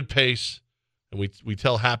at a good pace, and we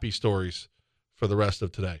tell happy stories for the rest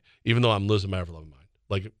of today, even though I'm losing my ever-loving mind.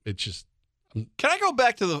 Like, it's just... Can I go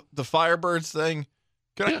back to the Firebirds thing?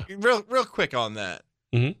 I real quick on that?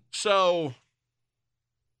 Mm-hmm. So,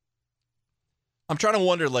 I'm trying to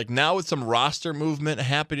wonder, like, now with some roster movement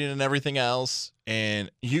happening and everything else,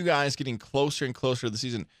 and you guys getting closer and closer to the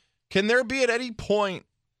season, can there be at any point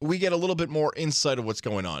we get a little bit more insight of what's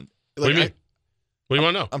going on? Like, what do you mean? What do you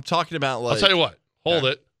want to know? I'm talking about, like... I'll tell you what. Hold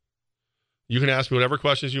it. You can ask me whatever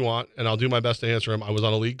questions you want, and I'll do my best to answer them. I was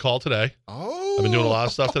on a league call today. Oh. I've been doing a lot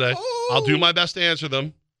of stuff today. I'll do my best to answer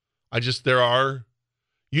them. There are...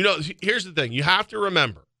 here's the thing. You have to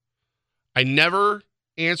remember, I never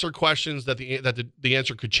answer questions that the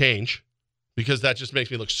answer could change, because that just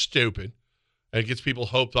makes me look stupid, and it gets people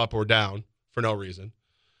hoped up or down for no reason.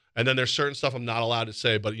 And then there's certain stuff I'm not allowed to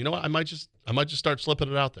say, but you know what? I might just start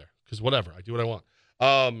slipping it out there, because whatever. I do what I want.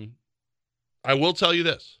 I will tell you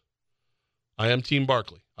this. I am Team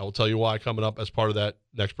Barkley. I will tell you why coming up as part of that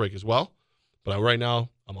next break as well. But right now,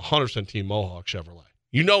 I'm 100% Team Mohawk Chevrolet.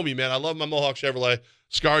 You know me, man. I love my Mohawk Chevrolet.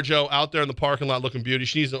 ScarJo out there in the parking lot looking beauty.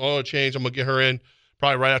 She needs an oil change. I'm going to get her in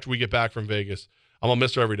probably right after we get back from Vegas. I'm going to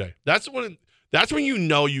miss her every day. That's when you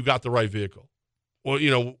know you got the right vehicle. Well,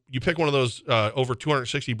 you pick one of those over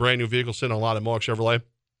 260 brand new vehicles sitting on a lot of Mohawk Chevrolet.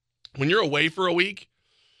 When you're away for a week,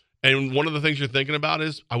 and one of the things you're thinking about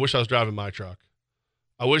is, I wish I was driving my truck.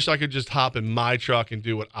 I wish I could just hop in my truck and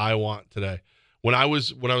do what I want today. When I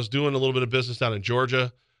was doing a little bit of business down in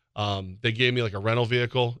Georgia, they gave me like a rental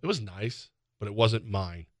vehicle. It was nice, but it wasn't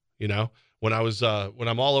mine. When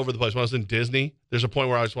I'm all over the place, when I was in Disney, there's a point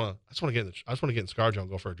where I just want to get in ScarJo and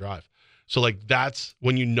go for a drive. So like, that's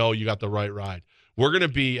when you know you got the right ride. We're gonna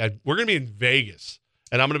be in Vegas,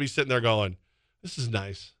 and I'm gonna be sitting there going, "This is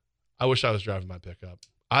nice. I wish I was driving my pickup."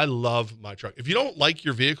 I love my truck. If you don't like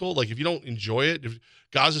your vehicle, like if you don't enjoy it, if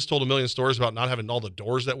Gaz has told a million stories about not having all the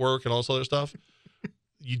doors that work and all this other stuff,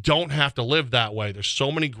 you don't have to live that way. There's so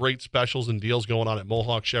many great specials and deals going on at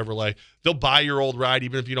Mohawk Chevrolet. They'll buy your old ride,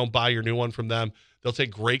 even if you don't buy your new one from them. They'll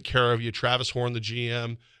take great care of you. Travis Horn, the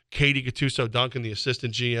GM, Katie Gattuso-Duncan, the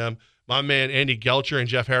assistant GM. My man, Andy Gelcher and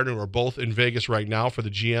Jeff Harridan are both in Vegas right now for the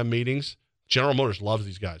GM meetings. General Motors loves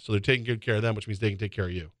these guys, so they're taking good care of them, which means they can take care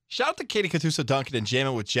of you. Shout out to Katie Gattuso-Duncan and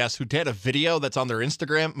Jamming with Jess, who did a video that's on their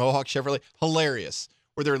Instagram, Mohawk Chevrolet. Hilarious.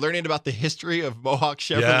 Where they're learning about the history of Mohawk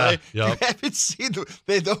Chevrolet. Yeah, yep. You haven't seen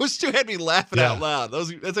those two had me laughing out loud.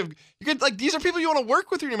 These are people you want to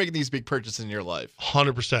work with when you're making these big purchases in your life.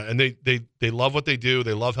 100%. And they love what they do.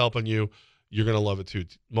 They love helping you. You're going to love it too.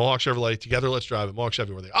 Mohawk Chevrolet, together let's drive it. Mohawk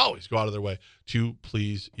Chevrolet, where they always go out of their way to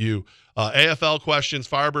please you. AFL questions,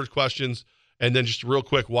 Firebirds questions, and then just real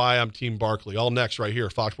quick, why I'm Team Barkley. All next right here,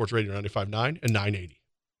 Fox Sports Radio 95.9 and 980.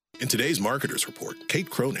 In today's Marketers Report, Kate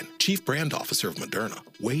Cronin, Chief Brand Officer of Moderna,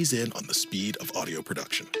 weighs in on the speed of audio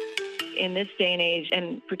production. In this day and age,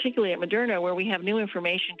 and particularly at Moderna, where we have new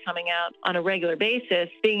information coming out on a regular basis,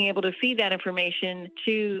 being able to feed that information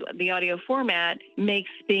to the audio format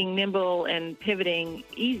makes being nimble and pivoting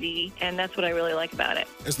easy, and that's what I really like about it.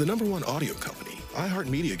 As the #1 audio company,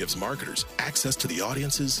 iHeartMedia gives marketers access to the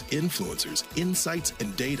audiences, influencers, insights,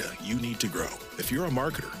 and data you need to grow. If you're a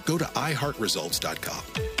marketer, go to iHeartResults.com.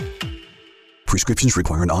 Prescriptions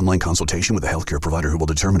require an online consultation with a healthcare provider who will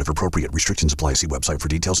determine if appropriate. Restrictions apply. See website for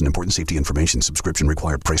details and important safety information. Subscription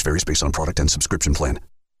required. Price varies based on product and subscription plan.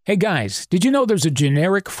 Hey guys, did you know there's a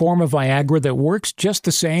generic form of Viagra that works just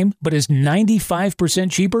the same, but is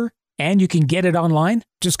 95% cheaper? And you can get it online?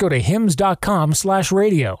 Just go to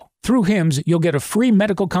hims.com/radio. Through Hims, you'll get a free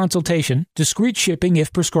medical consultation, discreet shipping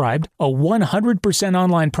if prescribed, a 100%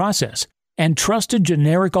 online process, and trusted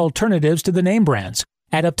generic alternatives to the name brands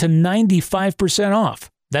at up to 95% off.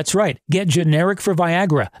 That's right, get generic for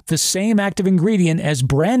Viagra, the same active ingredient as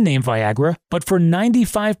brand name Viagra, but for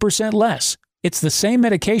 95% less. It's the same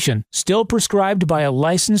medication, still prescribed by a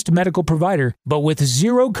licensed medical provider, but with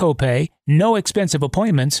zero copay, no expensive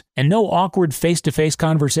appointments, and no awkward face-to-face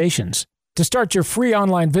conversations. To start your free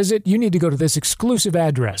online visit, you need to go to this exclusive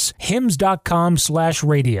address,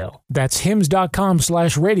 hims.com/radio. That's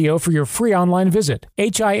hims.com/radio for your free online visit.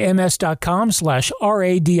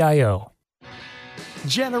 HIMS.com/RADIO.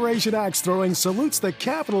 Generation Axe Throwing salutes the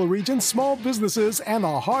Capital Region small businesses and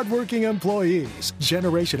the hardworking employees.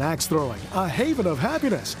 Generation Axe Throwing, a haven of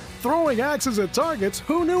happiness. Throwing axes at targets,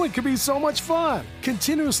 who knew it could be so much fun?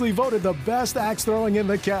 Continuously voted the best axe throwing in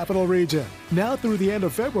the Capital Region. Now through the end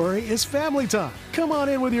of February is family time. Come on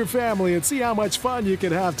in with your family and see how much fun you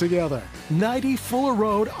can have together. 90 Fuller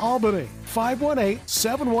Road, Albany.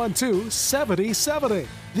 518-712-7070.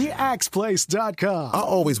 TheAxePlace.com. I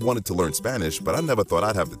always wanted to learn Spanish, but I never thought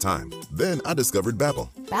I'd have the time. Then I discovered Babbel.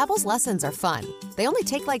 Babbel's lessons are fun. They only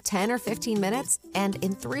take like 10 or 15 minutes, and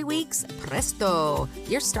in 3 weeks, presto,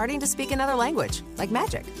 you're starting to speak another language, like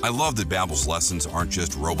magic. I love that Babbel's lessons aren't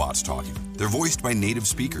just robots talking. They're voiced by native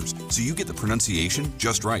speakers, so you get the pronunciation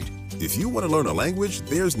just right. If you want to learn a language,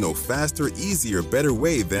 there's no faster, easier, better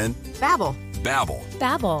way than Babbel. Babbel.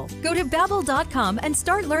 Babbel. Go to Babbel.com and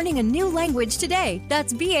start learning a new language today.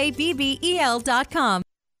 That's BABBEL.com.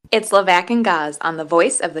 It's Levack and Gaz on the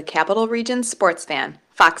voice of the Capital Region sports fan,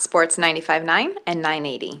 Fox Sports 95.9 and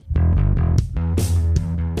 980.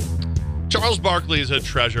 Charles Barkley is a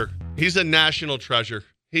treasure. He's a national treasure.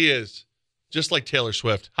 He is. Just like Taylor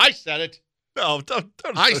Swift. I said it. No, don't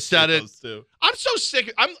I said it. Two. I'm so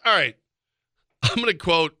sick. All right. I'm going to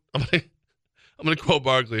quote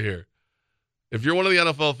Barkley here. If you're one of the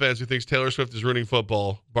NFL fans who thinks Taylor Swift is ruining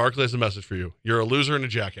football, Barkley has a message for you. You're a loser and a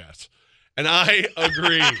jackass. And I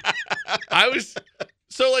agree. I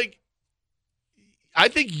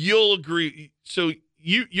think you'll agree. So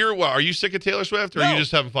you're what? Are you sick of Taylor Swift, or are you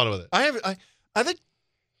just having fun with it? I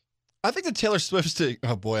think that Taylor Swift's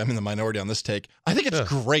oh boy, I'm in the minority on this take. I think it's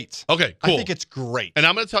great. Okay, cool. I think it's great. And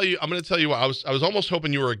I'm going to tell you what I was almost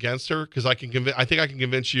hoping you were against her, because I think I can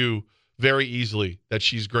convince you very easily that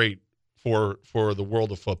she's great for the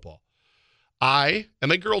world of football. I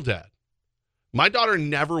am a girl dad. My daughter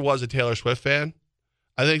never was a Taylor Swift fan.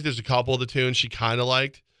 I think there's a couple of the tunes she kind of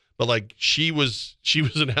liked, but like she was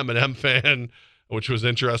an Eminem fan, which was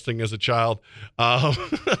interesting as a child.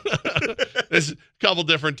 There's a couple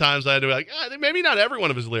different times I had to be like, maybe not every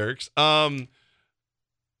one of his lyrics. And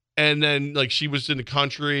then like she was in the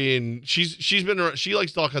country, and she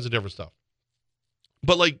likes all kinds of different stuff.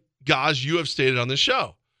 But like, Gaz, you have stated on this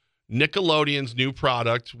show, Nickelodeon's new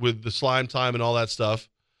product with the slime time and all that stuff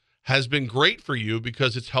has been great for you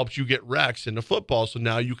because it's helped you get Rex into football, so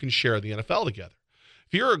now you can share the NFL together.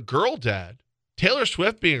 If you're a girl dad, Taylor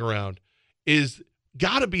Swift being around is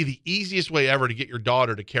got to be the easiest way ever to get your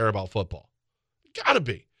daughter to care about football. Got to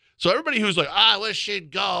be. So everybody who's like, I wish she'd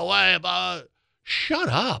go away, but shut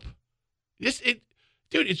up. Dude,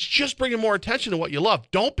 it's just bringing more attention to what you love.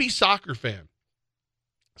 Don't be soccer fan.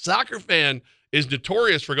 Soccer fan is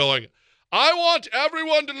notorious for going, I want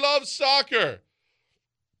everyone to love soccer.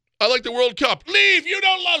 I like the World Cup. Leave! You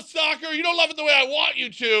don't love soccer. You don't love it the way I want you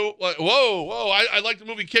to. Like, whoa. I like the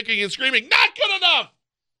movie Kicking and Screaming. Not good enough!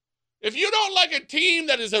 If you don't like a team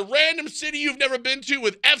that is a random city you've never been to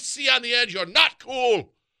with FC on the edge, you're not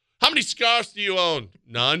cool. How many scarves do you own?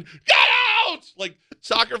 None. Get out! Like,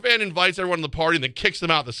 soccer fan invites everyone to the party and then kicks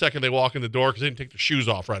them out the second they walk in the door because they didn't take their shoes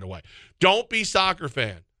off right away. Don't be soccer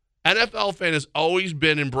fan. NFL fan has always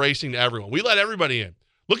been embracing to everyone. We let everybody in.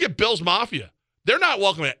 Look at Bills Mafia. They're not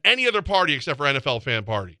welcome at any other party except for NFL fan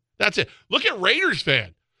party. That's it. Look at Raiders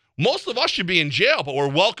fan. Most of us should be in jail, but we're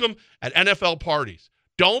welcome at NFL parties.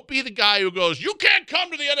 Don't be the guy who goes, you can't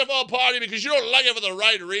come to the NFL party because you don't like it for the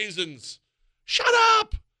right reasons. Shut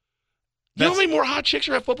up. You know how many more hot chicks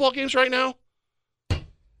are at football games right now?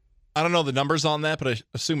 I don't know the numbers on that, but I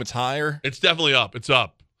assume it's higher. It's definitely up. It's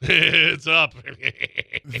up. It's up.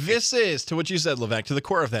 This is, to what you said, Levack, to the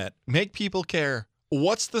core of that, make people care.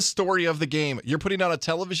 What's the story of the game? You're putting on a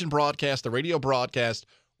television broadcast, a radio broadcast.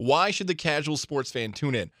 Why should the casual sports fan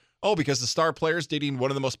tune in? Oh, because the star player's dating one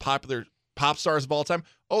of the most popular pop stars of all time.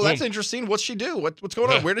 Oh, that's interesting. What's she do? What's going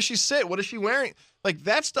on? Where does she sit? What is she wearing? Like,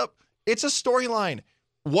 that stuff, it's a storyline.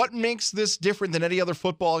 What makes this different than any other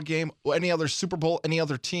football game, any other Super Bowl, any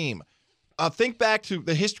other team? Think back to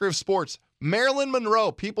the history of sports. Marilyn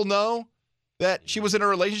Monroe, people know that she was in a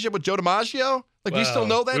relationship with Joe DiMaggio. Like, we still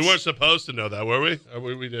know that? We weren't supposed to know that, were we?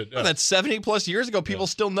 We did. Yeah. Well, that's 70 plus years ago. People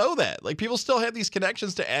still know that. Like, people still have these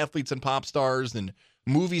connections to athletes and pop stars and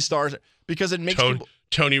movie stars because it makes people...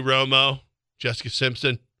 Tony Romo, Jessica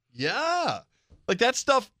Simpson. Yeah. Like, that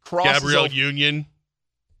stuff crosses... Gabrielle Union,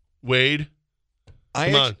 Wade.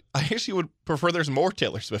 I actually would prefer there's more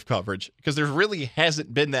Taylor Swift coverage because there really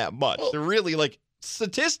hasn't been that much. Well, there really, like,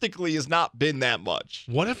 statistically has not been that much.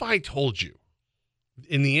 What if I told you,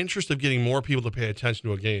 in the interest of getting more people to pay attention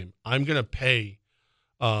to a game, I'm going to pay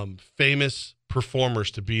famous performers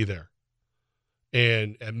to be there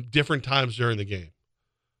and at different times during the game?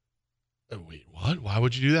 Wait, what? Why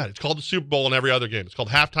would you do that? It's called the Super Bowl in every other game. It's called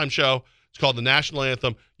halftime show. It's called the national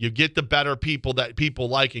anthem. You get the better people that people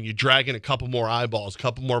like, and you drag in a couple more eyeballs, a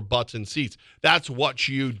couple more butts and seats. That's what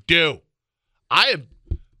you do.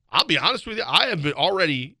 I'll be honest with you, I have been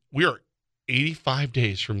already, we are 85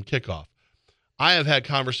 days from kickoff. I have had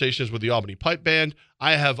conversations with the Albany Pipe Band.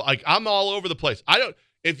 I'm all over the place.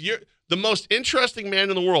 If you're the most interesting man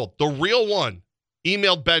in the world, the real one,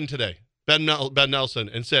 emailed Ben today, Ben Nelson,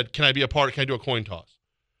 and said, can I be a part? Can I do a coin toss?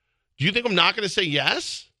 Do you think I'm not going to say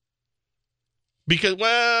yes? Because,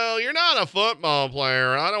 well, you're not a football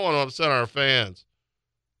player. I don't want to upset our fans.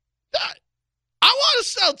 I want to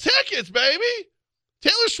sell tickets, baby.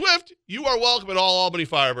 Taylor Swift, you are welcome at all Albany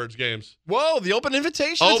Firebirds games. Whoa, the open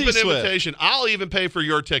invitation. Open invitation. I'll even pay for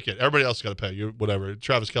your ticket. Everybody else got to pay. You whatever.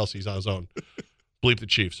 Travis Kelce's on his own. Bleep the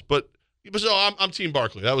Chiefs. But so I'm Team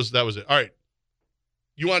Barkley. That was it. All right.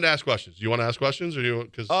 You wanted to ask questions. Do you want to ask questions, or do you?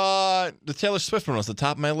 Because the Taylor Swift one was the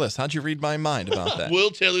top of my list. How'd you read my mind about that? Will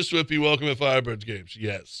Taylor Swift be welcome at Firebirds games?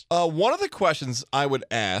 Yes. One of the questions I would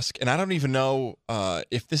ask, and I don't even know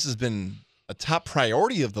if this has been a top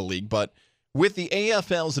priority of the league, but with the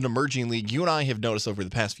AFL as an emerging league, you and I have noticed over the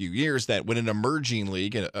past few years that when an emerging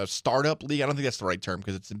league, a startup league, I don't think that's the right term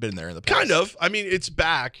because it's been there in the past. Kind of. I mean, it's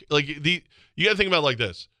back. Like you got to think about it like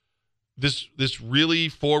this. This really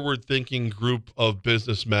forward-thinking group of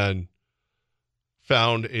businessmen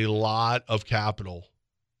found a lot of capital,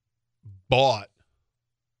 bought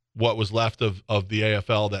what was left of the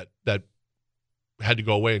AFL that had to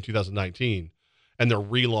go away in 2019, and they're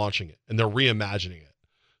relaunching it, and they're reimagining it.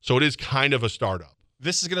 So it is kind of a startup.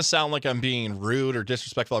 This is going to sound like I'm being rude or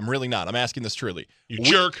disrespectful. I'm really not. I'm asking this truly. You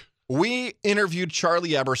jerk. We interviewed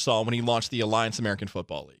Charlie Ebersol when he launched the Alliance American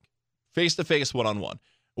Football League. Face-to-face, one-on-one.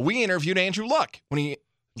 We interviewed Andrew Luck when he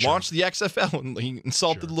launched the XFL and he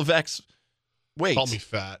insulted Levack's weight. Call me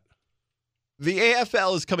fat. The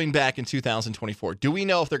AFL is coming back in 2024. Do we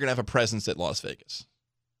know if they're going to have a presence at Las Vegas?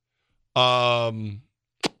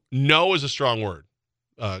 No is a strong word.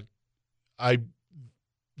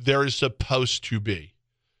 There is supposed to be.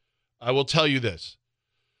 I will tell you this.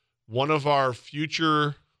 One of our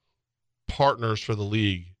future partners for the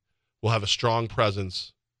league will have a strong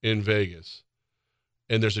presence in Vegas,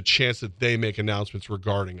 and there's a chance that they make announcements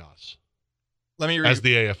regarding us as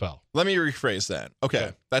the AFL. Let me rephrase that.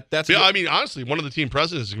 Okay. That's yeah, I mean, honestly, one of the team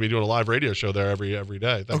presidents is going to be doing a live radio show there every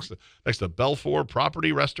day. Thanks to Belfour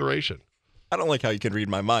Property Restoration. I don't like how you can read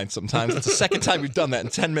my mind sometimes. It's the second time you've done that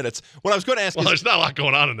in 10 minutes. What I was going to ask is, there's not a lot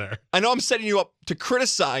going on in there. I know I'm setting you up to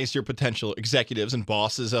criticize your potential executives and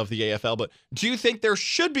bosses of the AFL, but do you think there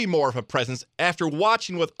should be more of a presence after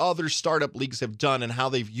watching what other startup leagues have done and how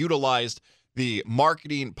they've utilized the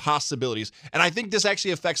marketing possibilities? And I think this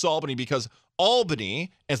actually affects Albany because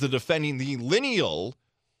Albany, as the defending the lineal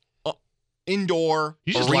indoor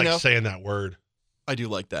you just arena, like saying that word. I do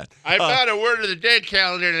like that. I found a word of the day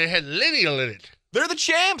calendar and it had lineal in it. They're the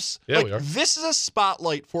champs. Yeah, we are. This is a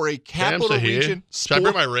spotlight for a capital region. Should I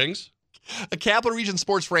bring my rings? A capital region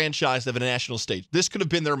sports franchise of a national stage. This could have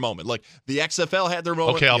been their moment. Like the XFL had their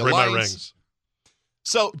moment. Okay, I'll bring Alliance. my rings.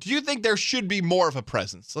 So, do you think there should be more of a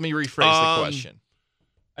presence? Let me rephrase the question.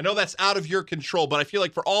 I know that's out of your control, but I feel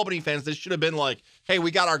like for Albany fans, this should have been like, hey, we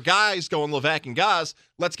got our guys going, Levack and Gaz.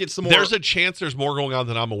 Let's get some more. There's a chance there's more going on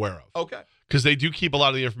than I'm aware of. Okay. Because they do keep a lot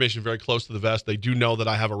of the information very close to the vest. They do know that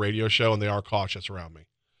I have a radio show, and they are cautious around me.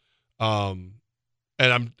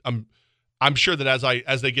 And I'm sure that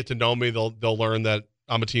as they get to know me, they'll learn that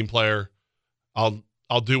I'm a team player. I'll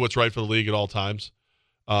do what's right for the league at all times,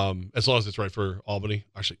 as long as it's right for Albany.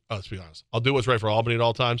 Actually, let's be honest. I'll do what's right for Albany at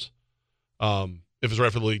all times. If it's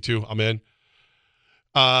right for the league too, I'm in.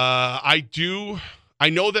 I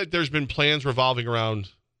know that there's been plans revolving around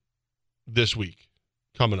this week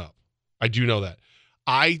coming up. I do know that.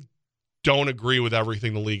 I don't agree with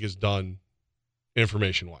everything the league has done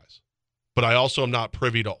information-wise. But I also am not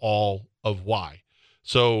privy to all of why.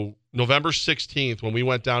 So November 16th, when we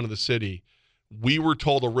went down to the city, we were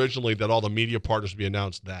told originally that all the media partners would be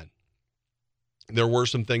announced then. There were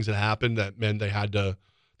some things that happened that meant they had to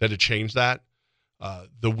change that.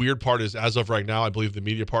 The weird part is, as of right now, I believe the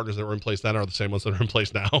media partners that were in place then are the same ones that are in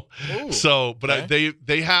place now. Ooh, so, but okay.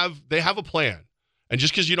 They have a plan. And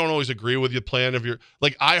just because you don't always agree with your plan of your,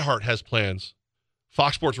 like iHeart has plans,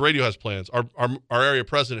 Fox Sports Radio has plans, our area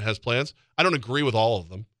president has plans. I don't agree with all of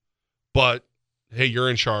them, but hey, you're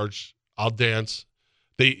in charge. I'll dance.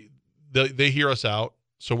 They hear us out,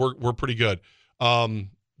 so we're pretty good.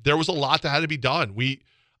 There was a lot that had to be done.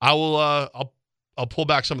 I'll pull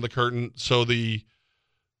back some of the curtain. So the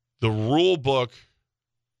rule book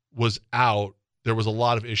was out. There was a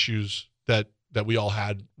lot of issues that that we all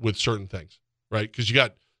had with certain things, right? Because you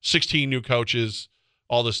got 16 new coaches,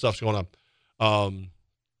 all this stuff's going on.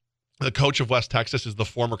 The coach of West Texas is the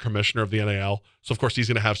former commissioner of the NAL, so of course he's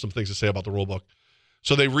going to have some things to say about the rule book.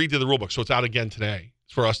 So they redid the rule book, so it's out again today.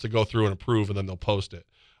 It's for us to go through and approve, and then they'll post it.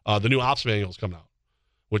 The new ops manual is coming out,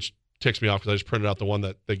 which ticks me off because I just printed out the one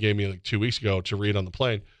that they gave me like 2 weeks ago to read on the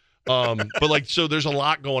plane. But like, so there's a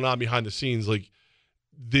lot going on behind the scenes. Like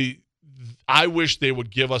I wish they would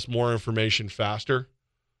give us more information faster,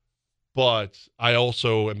 but I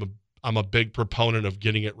also I'm a big proponent of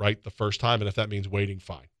getting it right the first time, and if that means waiting,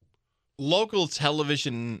 fine. Local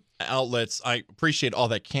television outlets, I appreciate all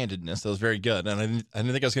that candidness. That was very good. And I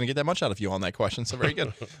didn't think I was going to get that much out of you on that question, so very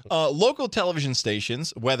good. Local television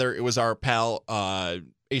stations, whether it was our pal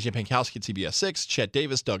AJ Pankowski at CBS 6, Chet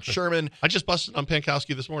Davis, Doug Sherman. I just busted on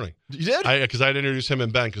Pankowski this morning. You did? Because I'd introduced him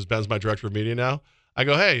and Ben, because Ben's my director of media now. I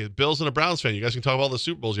go, hey, Bill's and a Browns fan. You guys can talk about all the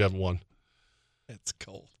Super Bowls you haven't won. It's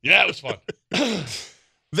cold. Yeah, it was fun.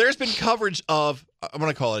 There's been coverage of, I'm going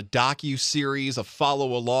to call it a docu-series, a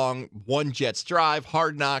follow-along, One Jets Drive,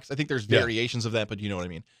 Hard Knocks. I think there's variations of that, but you know what I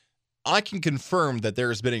mean. I can confirm that there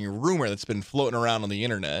has been a rumor that's been floating around on the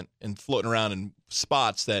internet and floating around in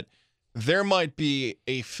spots that there might be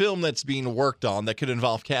a film that's being worked on that could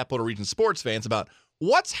involve Capital Region sports fans about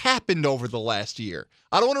what's happened over the last year.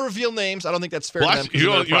 I don't want to reveal names. I don't think that's fair to them. You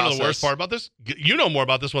know the worst part about this? You know more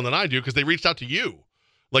about this one than I do because they reached out to you.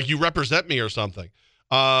 Like you represent me or something.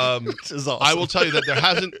 Which is awesome. I will tell you that there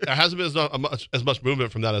hasn't been as much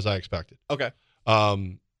movement from that as I expected. Okay. Let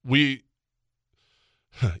me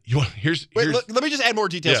just add more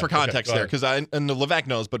details for context there, because and the Levack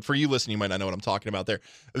knows, but for you listening, you might not know what I'm talking about there.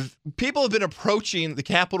 People have been approaching the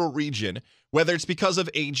Capital Region, whether it's because of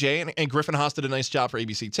AJ, and Griffin Haas did a nice job for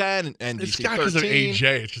ABC 10 and it's DC 13. It's not because of AJ,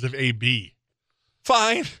 it's because of AB.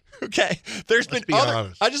 Fine. Okay. There's Let's been be other.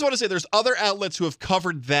 honest. I just want to say there's other outlets who have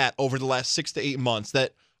covered that over the last 6 to 8 months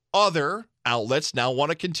that other outlets now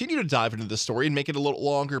want to continue to dive into the story and make it a little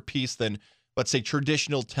longer piece than, let's say,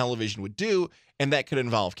 traditional television would do. And that could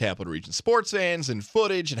involve Capital Region sports fans and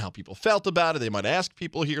footage and how people felt about it. They might ask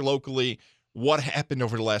people here locally what happened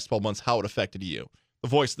over the last 12 months, how it affected you. The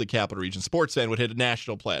voice of the Capital Region sports fan would hit a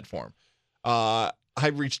national platform. I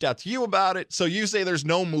reached out to you about it. So you say there's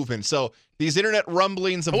no movement. So these internet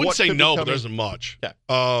rumblings of I wouldn't what say could no, be but coming, there isn't much. Yeah.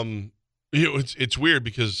 It's weird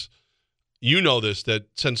because you know this, that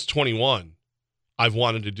since 21, I've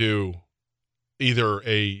wanted to do either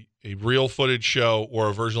a real footage show or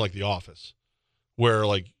a version like The Office, where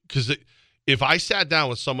because if I sat down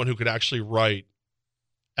with someone who could actually write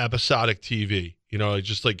episodic TV,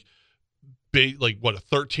 just like a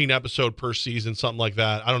 13 episode per season, something like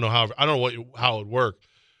that. I don't know how it would work.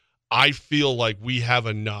 I feel like we have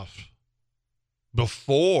enough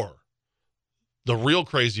before the real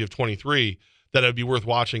crazy of 23 that it'd be worth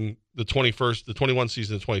watching the 21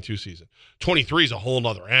 season, the 22 season. 23 is a whole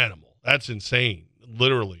nother animal. That's insane.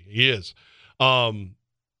 Literally, he is.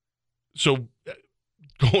 So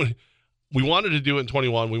we wanted to do it in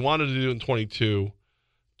 21. We wanted to do it in 22.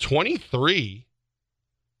 23,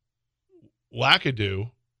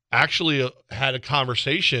 Wackadoo actually had a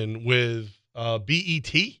conversation with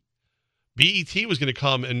BET. BET was going to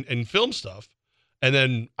come and film stuff. And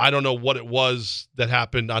then I don't know what it was that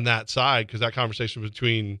happened on that side, because that conversation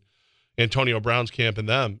between Antonio Brown's camp and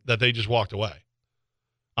them, that they just walked away.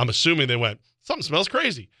 I'm assuming they went, something smells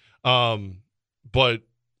crazy. But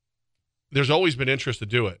there's always been interest to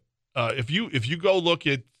do it. If you go look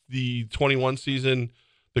at the 21 season,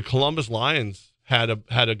 the Columbus Lions had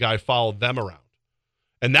a guy follow them around.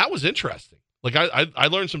 And that was interesting. Like I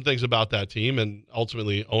learned some things about that team and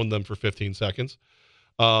ultimately owned them for 15 seconds.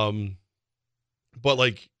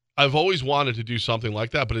 But I've always wanted to do something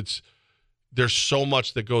like that, but there's so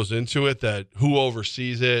much that goes into it, that who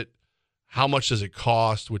oversees it, how much does it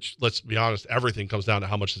cost, which, let's be honest, everything comes down to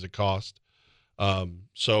how much does it cost.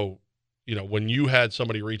 So, when you had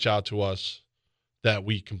somebody reach out to us that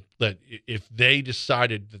if they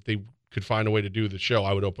decided that they could find a way to do the show,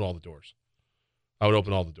 I would open all the doors.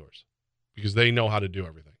 Because they know how to do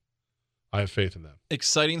everything. I have faith in them.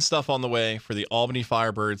 Exciting stuff on the way for the Albany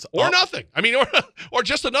Firebirds. Or nothing. I mean, or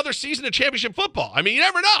just another season of championship football. I mean, you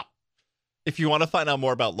never know. If you want to find out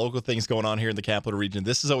more about local things going on here in the Capital Region,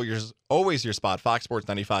 this is always your spot, Fox Sports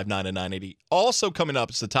 95.9 and 980. Also coming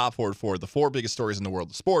up is the top four, the four biggest stories in the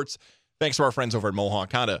world of sports. Thanks to our friends over at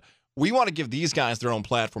Mohawk Honda. We want to give these guys their own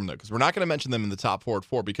platform, though, because we're not going to mention them in the top four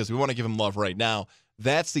because we want to give them love right now.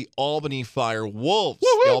 That's the Albany Fire Wolves.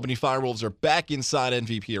 Woo-hoo! The Albany Fire Wolves are back inside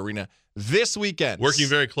MVP Arena this weekend. Working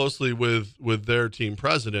very closely with their team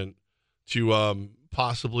president to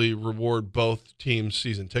possibly reward both teams'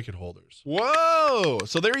 season ticket holders. Whoa!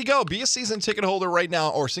 So there you go. Be a season ticket holder right now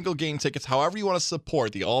or single game tickets, however you want to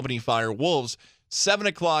support the Albany Fire Wolves. 7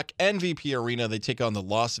 o'clock, MVP Arena. They take on the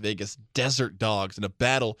Las Vegas Desert Dogs in a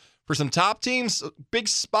battle for some top teams. Big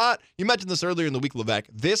spot. You mentioned this earlier in the week, Levack.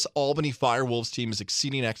 This Albany Fire Wolves team is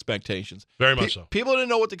exceeding expectations. Very much so. People didn't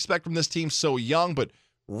know what to expect from this team so young, but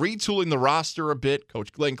retooling the roster a bit.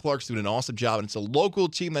 Coach Glenn Clark's doing an awesome job, and it's a local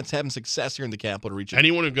team that's having success here in the Capital Region.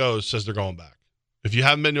 Anyone who goes says they're going back. If you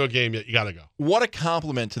haven't been to a game yet, you got to go. What a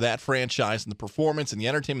compliment to that franchise and the performance and the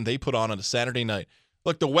entertainment they put on a Saturday night.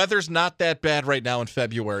 Look, the weather's not that bad right now in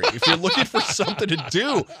February. If you're looking for something to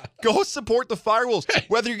do, go support the Firewolves.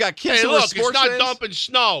 Whether you got kids or sports it's not fans, dumping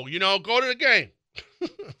snow. Go to the game.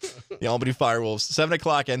 The Albany Firewolves, 7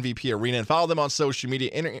 o'clock MVP Arena, and follow them on social media.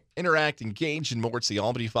 Interact, engage, and more. It's the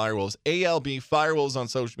Albany Firewolves, ALB Firewolves on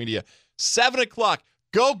social media. 7 o'clock.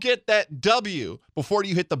 Go get that W before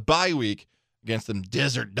you hit the bye week against them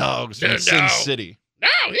Desert Dogs from Sin City. No,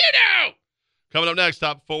 you know. Coming up next,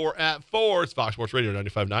 top 4 at 4. It's Fox Sports Radio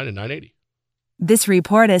 95.9 and 980. This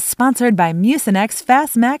report is sponsored by Mucinex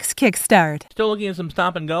Fastmax Kickstart. Still looking at some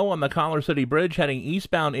stop and go on the Collar City Bridge heading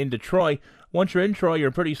eastbound into Troy. Once you're in Troy,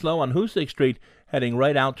 you're pretty slow on Hoosick Street, heading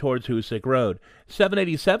right out towards Hoosick Road.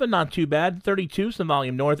 787, not too bad. 32, some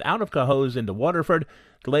volume north out of Cohoes into Waterford.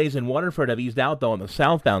 Delays in Waterford have eased out, though, on the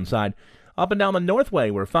southbound side. Up and down the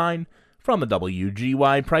Northway, we're fine. From the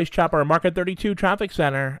WGY Price Chopper Market 32 Traffic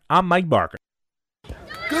Center, I'm Mike Barker.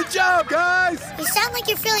 Good job, guys! You sound like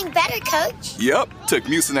you're feeling better, Coach. Yep, took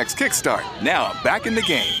Mucinex Kickstart. Now I'm back in the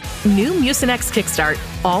game. New Mucinex Kickstart,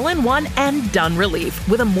 all-in-one and done relief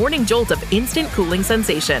with a morning jolt of instant cooling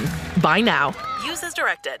sensation. Buy now. Use as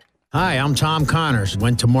directed. Hi, I'm Tom Connors.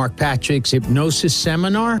 Went to Mark Patrick's hypnosis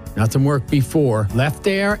seminar. Nothing worked before. Left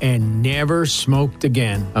there and never smoked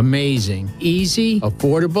again. Amazing. Easy,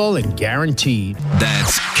 affordable, and guaranteed.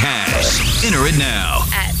 That's cash. Enter it now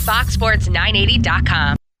at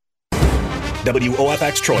foxsports980.com.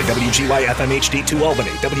 WOFX Troy, WGY FM HD2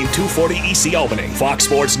 Albany, W240 EC Albany, Fox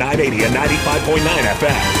Sports 980 and 95.9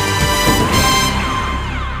 FM.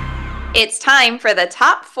 It's time for the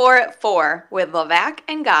top 4 at 4 with Levack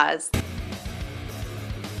and Gaz.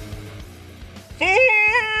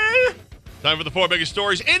 Time for the 4 biggest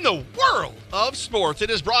stories in the world of sports. It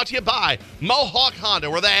is brought to you by Mohawk Honda,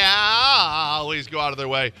 where they always go out of their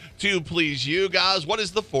way to please you guys. What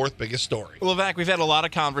is the 4th biggest story? Levack, we've had a lot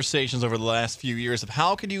of conversations over the last few years of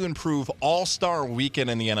how can you improve All-Star Weekend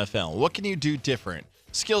in the NFL? What can you do different?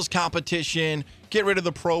 Skills competition, get rid of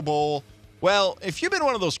the Pro Bowl. Well, if you've been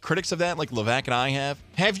one of those critics of that like Levack and I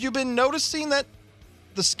have you been noticing that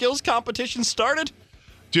the skills competition started?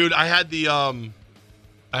 Dude, I had the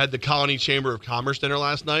Colony Chamber of Commerce dinner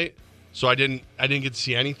last night, so I didn't get to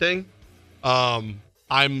see anything. I'm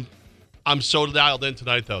so dialed in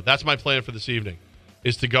tonight, though. That's my plan for this evening,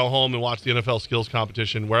 is to go home and watch the NFL skills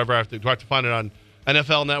competition wherever I have to. Do I have to find it on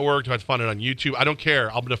NFL Network? Do I have to find it on YouTube? I don't care.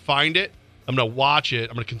 I'm going to find it. I'm going to watch it.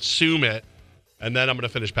 I'm going to consume it, and then I'm going to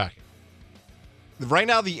finish packing. Right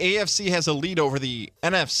now, the AFC has a lead over the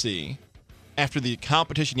NFC. After the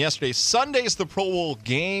competition yesterday, Sunday's the Pro Bowl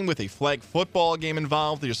game with a flag football game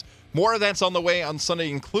involved. There's more events on the way on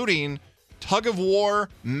Sunday, including tug of war,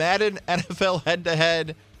 Madden NFL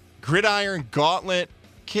head-to-head, gridiron gauntlet,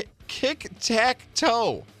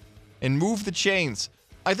 kick-tack-toe, and move the chains.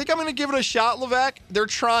 I think I'm going to give it a shot, Levack. They're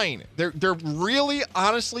trying. They're really,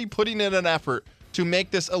 honestly putting in an effort to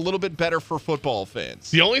make this a little bit better for football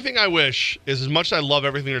fans. The only thing I wish is, as much as I love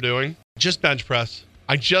everything they're doing, just bench press.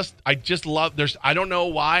 I just love, I don't know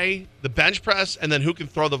why, the bench press and then who can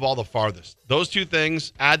throw the ball the farthest. Those two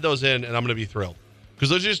things, add those in, and I'm going to be thrilled. Because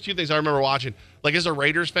those are just two things I remember watching. Like, as a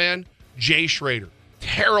Raiders fan, Jay Schrader,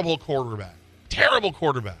 terrible quarterback.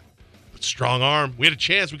 But strong arm. We had a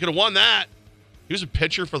chance. We could have won that. He was a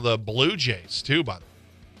pitcher for the Blue Jays, too, by the way.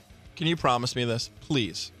 Can you promise me this?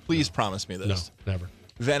 Please promise me this. No, never.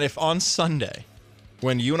 That if on Sunday,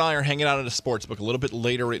 when you and I are hanging out at a sports book a little bit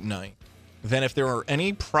later at night, then if there are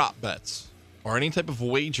any prop bets or any type of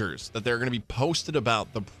wagers that they're going to be posted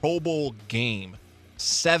about the Pro Bowl game,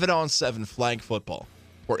 7-on-7 flag football,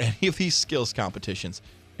 or any of these skills competitions,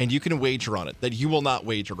 and you can wager on it, that you will not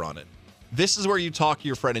wager on it. This is where you talk to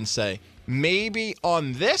your friend and say, maybe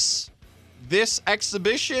on this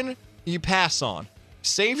exhibition, you pass on.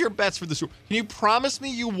 Save your bets for this. Can you promise me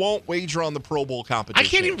you won't wager on the Pro Bowl competition? I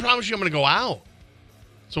can't even promise you I'm going to go out.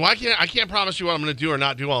 So I can't promise you what I'm going to do or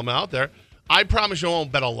not do while I'm out there. I promise you I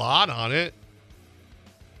won't bet a lot on it.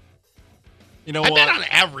 You know I what? bet on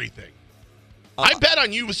everything. I bet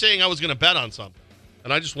on you saying I was going to bet on something,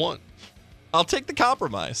 and I just won. I'll take the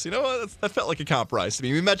compromise. You know what? That felt like a compromise to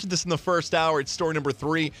me. We mentioned this in the first hour. It's story number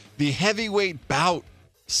 3. The heavyweight bout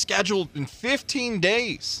scheduled in 15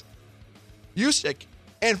 days. Usyk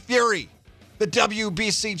and Fury, the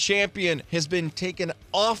WBC champion, has been taken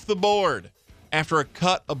off the board after a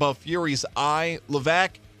cut above Fury's eye.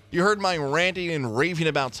 Levack, you heard my ranting and raving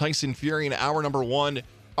about Tyson Fury in hour number 1.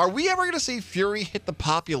 Are we ever going to see Fury hit the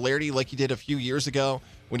popularity like he did a few years ago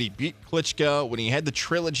when he beat Klitschko, when he had the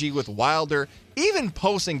trilogy with Wilder? Even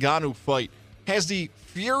post-Ngannou fight, has the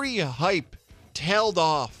Fury hype tailed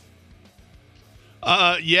off?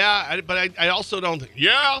 But I also don't think,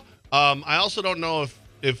 I also don't know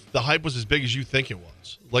if the hype was as big as you think it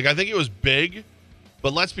was. Like, I think it was big,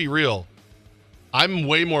 but let's be real. I'm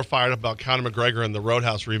way more fired up about Conor McGregor and the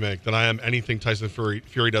Roadhouse remake than I am anything Tyson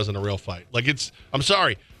Fury does in a real fight. Like, I'm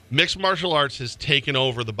sorry, mixed martial arts has taken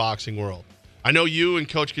over the boxing world. I know you and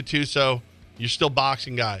Coach Gattuso, you're still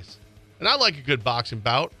boxing guys. And I like a good boxing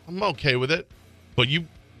bout. I'm okay with it. But you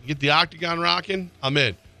get the octagon rocking, I'm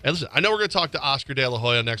in. And listen, I know we're going to talk to Oscar De La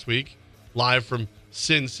Hoya next week, live from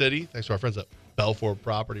Sin City. Thanks to our friends at Belfort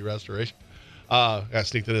Property Restoration. Got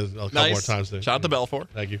sneaked in a couple more times there. Shout out to Belfort.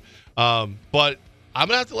 Thank you. But I'm going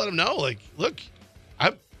to have to let him know, like, look,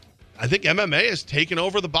 I think MMA has taken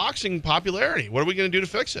over the boxing popularity. What are we going to do to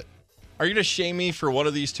fix it? Are you going to shame me for one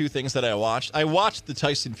of these two things that I watched? I watched the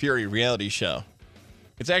Tyson Fury reality show.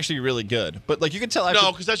 It's actually really good. But, like, you can tell.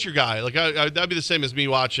 No, because that's your guy. Like, that'd be the same as me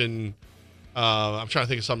watching. I'm trying to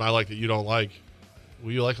think of something I like that you don't like.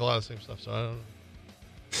 Well, you like a lot of the same stuff, so I don't know.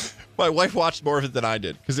 My wife watched more of it than I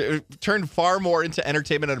did because it turned far more into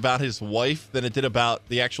entertainment about his wife than it did about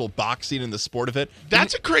the actual boxing and the sport of it.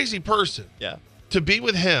 That's a crazy person. Yeah. To be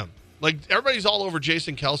with him. Like, everybody's all over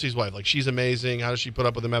Jason Kelsey's wife. Like, she's amazing. How does she put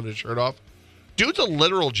up with him having his shirt off? Dude's a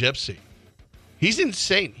literal gypsy. He's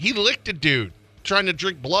insane. He licked a dude trying to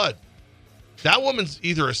drink blood. That woman's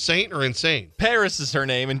either a saint or insane. Paris is her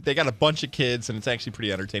name, and they got a bunch of kids, and it's actually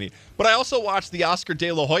pretty entertaining. But I also watched the Oscar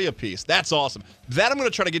De La Hoya piece. That's awesome. That I'm going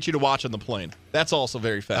to try to get you to watch on the plane. That's also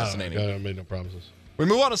very fascinating. I made no promises. We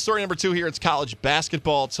move on to story number 2 here. It's college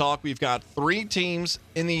basketball talk. We've got 3 teams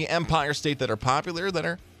in the Empire State that are popular, that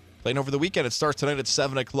are playing over the weekend. It starts tonight at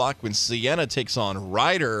 7 o'clock when Siena takes on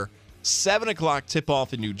Rider. 7 o'clock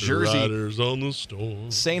tip-off in New Jersey. Riders on the storm.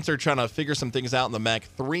 Saints are trying to figure some things out in the MAC.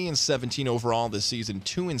 3-17 overall this season.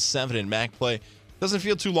 2-7 in MAC play. Doesn't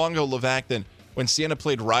feel too long ago, Levack, then when Siena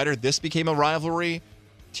played Rider, this became a rivalry.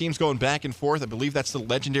 Teams going back and forth. I believe that's the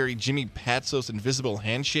legendary Jimmy Patsos invisible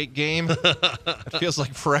handshake game. It feels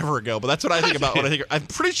like forever ago, but that's what I think about when I think. I'm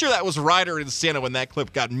pretty sure that was Rider and Siena when that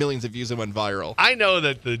clip got millions of views and went viral. I know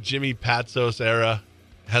that the Jimmy Patsos era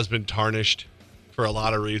has been tarnished for a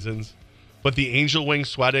lot of reasons, but the angel wing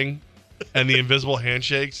sweating and the invisible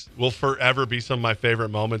handshakes will forever be some of my favorite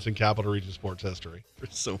moments in Capital Region sports history. They're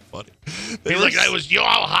so funny. He's like, how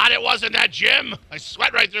hot it was in that gym. I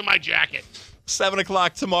sweat right through my jacket. 7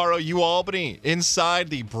 o'clock tomorrow, Albany inside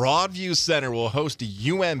the Broadview Center will host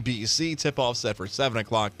UMBC. Tip-off set for 7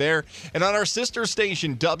 o'clock there. And on our sister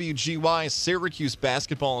station, WGY, Syracuse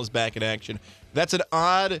basketball is back in action. That's an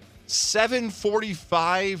odd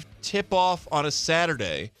 7:45 tip-off on a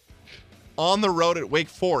Saturday on the road at Wake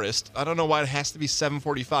Forest. I don't know why it has to be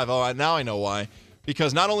 7:45. Oh, now I know why.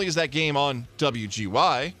 Because not only is that game on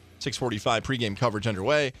WGY, 6:45 pregame coverage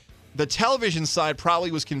underway, the television side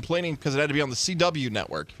probably was complaining because it had to be on the CW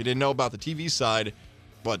network. If you didn't know about the TV side,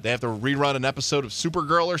 they have to rerun an episode of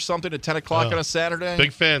Supergirl or something at 10 o'clock on a Saturday?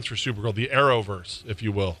 Big fans for Supergirl, the Arrowverse, if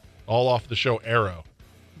you will. All off the show Arrow.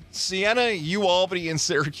 Siena, Albany, and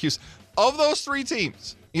Syracuse. Of those 3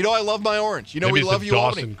 teams, you know I love my orange. You know Maybe we love Dawson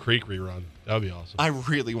Albany. Creek rerun. That would be awesome. I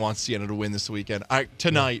really want Siena to win this weekend.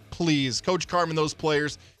 Tonight, please. Coach Carmen, those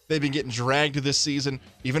players, they've been getting dragged this season,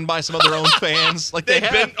 even by some of their own fans. Like they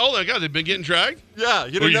have. Oh my God, they've been getting dragged? Yeah,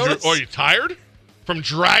 you didn't notice? Are you tired from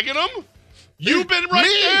dragging them? You've been right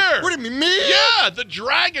there. What do you mean, me? Yeah, the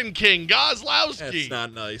Dragon King, Gozlowski. That's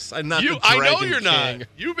not nice. I'm not the Dragon I know you're King. not.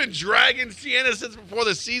 You've been dragging Siena since before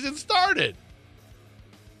the season started.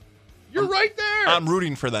 You're right there. I'm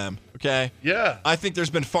rooting for them, okay? Yeah. I think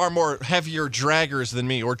there's been far more heavier draggers than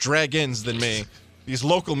me, or dragons than me. These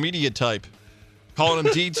local media type. Calling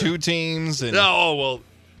them D2 teams. And No, well,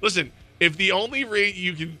 listen, if the only way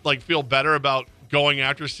you can feel better about going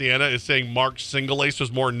after Siena is saying Mark Singleace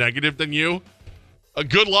was more negative than you,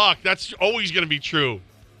 good luck. That's always going to be true.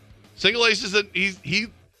 Singleace is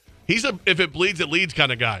he's a if it bleeds, it leads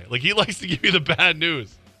kind of guy. Like, he likes to give you the bad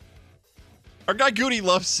news. Our guy Goody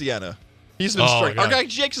loves Siena. He's been struggling. Our guy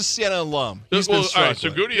Jake's a Siena alum. He's been struggling. All right,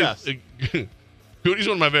 so Goody Goody's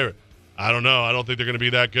one of my favorite. I don't know. I don't think they're going to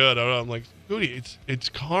be that good. I'm like, Goody, it's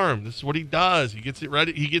Carm. This is what he does. He gets it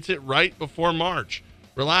ready. He gets it right before March.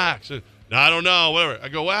 Relax. No, I don't know. Whatever. I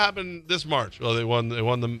go, what happened this March? Well, they won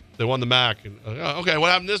the MAC. And, okay,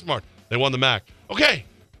 what happened this March? They won the MAC. Okay.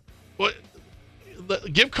 What?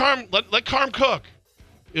 Give Carm. Let Carm cook.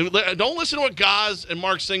 Don't listen to what Gaz and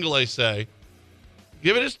Mark Singolay say.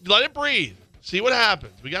 Let it breathe. See what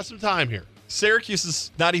happens. We got some time here. Syracuse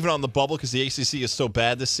is not even on the bubble because the ACC is so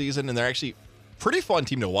bad this season, and they're actually pretty fun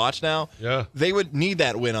team to watch now. Yeah. They would need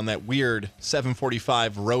that win on that weird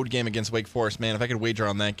 7:45 road game against Wake Forest. Man, if I could wager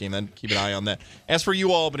on that game, then keep an eye on that. As for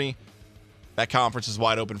you, Albany, that conference is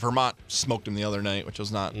wide open. Vermont smoked them the other night, which I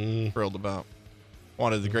was not thrilled about.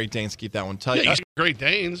 Wanted the Great Danes to keep that one tight. Yeah, Great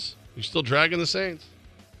Danes. You're still dragging the Saints.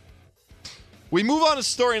 We move on to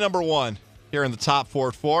story number 1 here in the top 4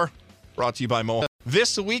 at 4. Brought to you by Mohawk.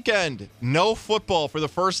 This weekend, no football for the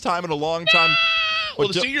first time in a long time. Well,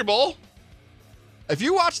 the Senior Bowl? If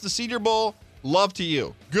you watch the Senior Bowl, love to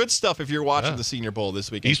you. Good stuff if you're watching the Senior Bowl this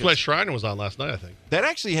weekend. East West Shriner was on last night, I think. That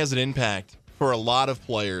actually has an impact for a lot of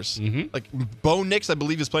players. Mm-hmm. Like Bo Nix, I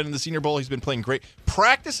believe, is playing in the Senior Bowl. He's been playing great.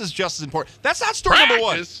 Practice is just as important. That's not story number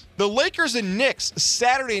 1. The Lakers and Knicks,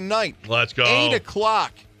 Saturday night. Let's go. 8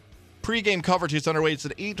 o'clock. Pre-game coverage is underway. It's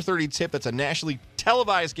an 8:30 tip. That's a nationally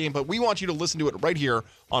televised game, but we want you to listen to it right here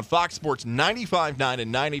on Fox Sports 95.9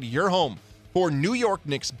 and 980, your home for New York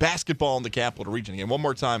Knicks basketball in the Capital Region. Again, one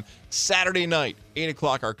more time, Saturday night, 8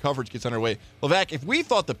 o'clock, our coverage gets underway. Levack, if we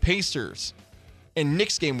thought the Pacers and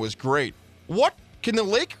Knicks game was great, what can the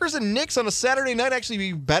Lakers and Knicks on a Saturday night actually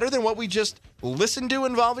be better than what we just listened to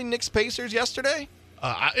involving Knicks-Pacers yesterday?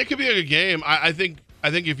 It could be a good game. I think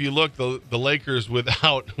if you look, the Lakers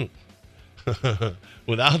without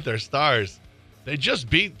without their stars, they just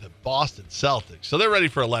beat the Boston Celtics, so they're ready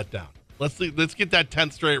for a letdown. Let's get that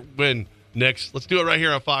 10th straight win, Knicks. Let's do it right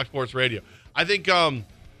here on Fox Sports Radio. I think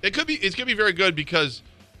it's gonna be very good because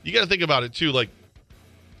you got to think about it too. Like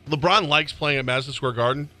LeBron likes playing at Madison Square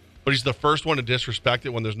Garden, but he's the first one to disrespect it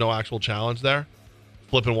when there's no actual challenge there,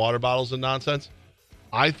 flipping water bottles and nonsense.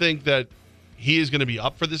 I think that he is going to be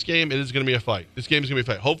up for this game. It is going to be a fight. This game is going to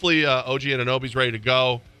be a fight. Hopefully, OG Anunoby's ready to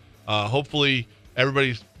go. Hopefully,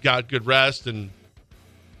 everybody's got good rest and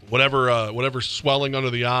whatever swelling under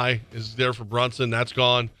the eye is there for Brunson, that's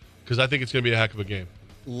gone, because I think it's going to be a heck of a game.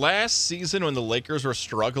 Last season, when the Lakers were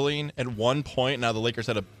struggling at one point, now the Lakers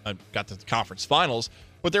got to the conference finals,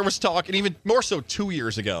 but there was talk, and even more so 2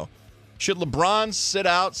 years ago, should LeBron sit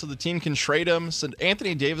out so the team can trade him? Should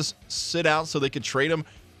Anthony Davis sit out so they could trade him?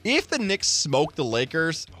 If the Knicks smoke the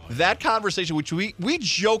Lakers, that conversation, which we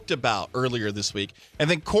joked about earlier this week, and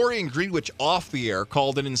then Corey and Greenwich off the air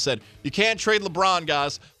called in and said, you can't trade LeBron,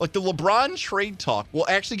 guys. Like, the LeBron trade talk will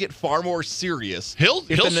actually get far more serious if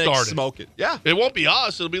the Knicks start smoke it. Yeah. It won't be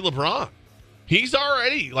us. It'll be LeBron. He's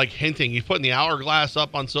already, hinting. He's putting the hourglass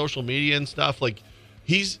up on social media and stuff. Like,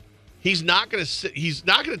 he's not going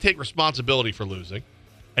to take responsibility for losing.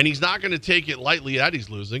 And he's not going to take it lightly that he's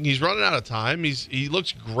losing. He's running out of time. He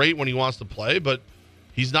looks great when he wants to play, but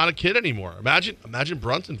he's not a kid anymore. Imagine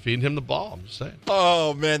Brunson feeding him the ball. I'm just saying.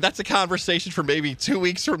 Oh, man, that's a conversation for maybe 2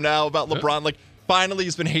 weeks from now about LeBron. Like, finally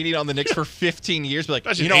he's been hating on the Knicks for 15 years. But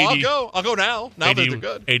I'll go now. Now that they're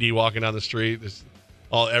good. AD walking down the street.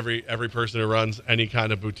 Every person who runs any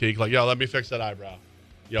kind of boutique, like, yo, let me fix that eyebrow.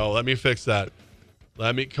 Yo, let me fix that.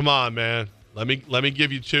 Come on, man. Let me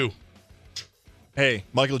give you 2. Hey,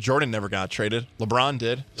 Michael Jordan never got traded. LeBron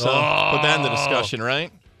did. So put that in the discussion,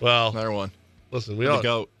 right? Well, another one. Listen,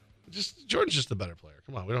 Jordan's just a better player.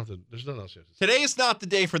 Come on, we don't have to. There's nothing else. Today is not the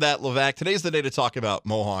day for that, Levack. Today's the day to talk about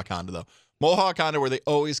Mohawk Honda, though. Mohawk Honda, where they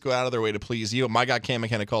always go out of their way to please you. My guy Cam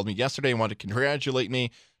McKenna called me yesterday and wanted to congratulate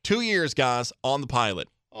me. 2 years, guys, on the Pilot.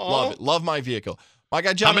 Aww. Love it. Love my vehicle. My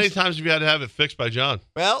guy John. How many times have you had to have it fixed by John?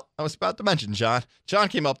 Well, I was about to mention John. John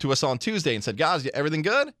came up to us on Tuesday and said, "Guys, everything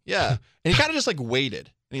good?" Yeah. And he kind of just waited.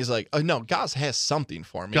 And he's like, "Oh no, Gaz has something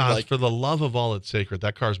for me." Gaz, for the love of all that's sacred,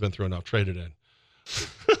 that car's been through enough. Trade it in.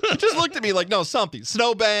 He just looked at me like, "No, something.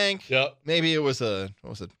 Snowbank." Yep. Maybe it was a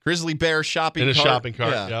grizzly bear shopping cart. In a shopping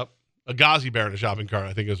cart. Yeah. Yep. A Ghazi bear in a shopping cart,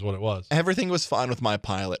 I think is what it was. Everything was fine with my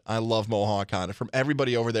Pilot. I love Mohawk Honda. From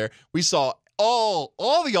everybody over there, we saw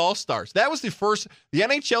all the All-Stars. That was the first. The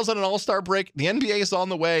NHL's on an All-Star break. The NBA is on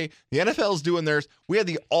the way. The NFL's doing theirs. We had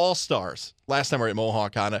the All-Stars last time we were at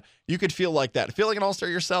Mohawk Honda. You could feel like that. Feel like an All-Star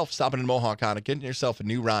yourself, stopping in Mohawk Honda, getting yourself a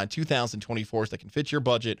new ride, 2024s that can fit your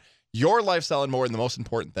budget, your lifestyle, and more. And the most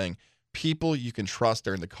important thing, people you can trust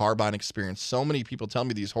during the car buying experience. So many people tell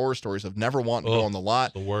me these horror stories of never wanting to go on the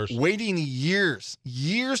lot. The worst. Waiting years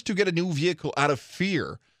to get a new vehicle out of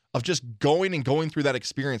fear of just going through that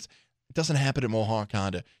experience. It doesn't happen at Mohawk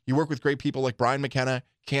Honda. You work with great people like Brian McKenna,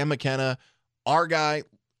 Cam McKenna, our guy,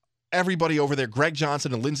 everybody over there, Greg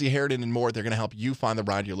Johnson and Lindsey Harridan and more, they're going to help you find the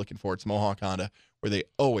ride you're looking for. It's Mohawk Honda, where they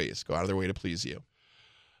always go out of their way to please you.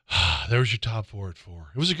 There was your top 4 at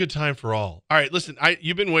 4. It was a good time for all. All right, listen,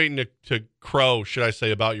 you've been waiting to crow, should I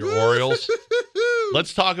say, about your Orioles.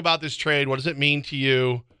 Let's talk about this trade. What does it mean to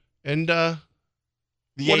you? And the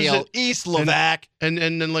AL East, Levack. And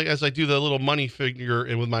then, like, as I do the little money figure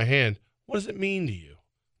with my hand, what does it mean to you?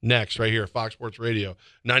 Next, right here, Fox Sports Radio,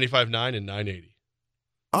 95.9 and 980.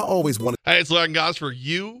 I always wanted. Hey, it's Levack and Goss for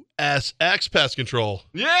USX Pest Control.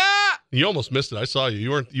 Yeah. You almost missed it. I saw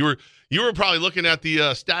you. You were probably looking at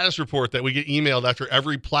the status report that we get emailed after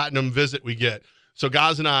every platinum visit we get. So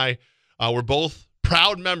Goz and I, we're both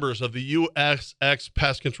proud members of the USX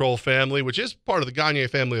Pest Control family, which is part of the Gagne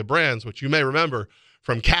family of brands, which you may remember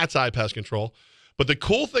from Cat's Eye Pest Control. But the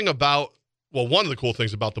cool thing about, one of the cool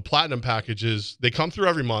things about the platinum package is they come through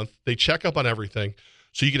every month. They check up on everything.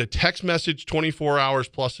 So you get a text message 24 hours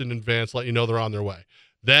plus in advance, let you know they're on their way.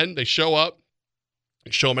 Then they show up.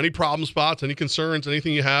 Show them any problem spots, any concerns,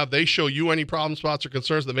 anything you have. They show you any problem spots or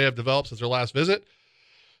concerns that may have developed since their last visit.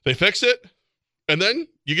 They fix it, and then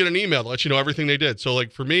you get an email that lets you know everything they did. So,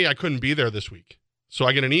 like, for me, I couldn't be there this week. So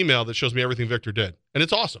I get an email that shows me everything Victor did. And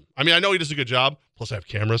it's awesome. I mean, I know he does a good job. Plus, I have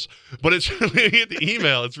cameras. But it's really, you get the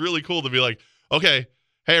email. It's really cool to be like, okay,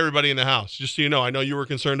 hey, everybody in the house, just so you know, I know you were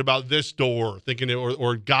concerned about this door, thinking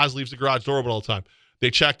or Goz leaves the garage door open all the time. They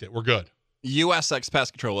checked it. We're good. USX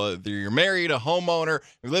Pest Control. Whether you're married, a homeowner,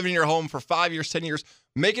 you're living in your home for 5 years, 10 years,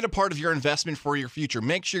 make it a part of your investment for your future.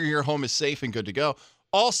 Make sure your home is safe and good to go.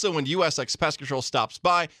 Also, when USX Pest Control stops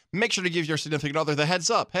by, make sure to give your significant other the heads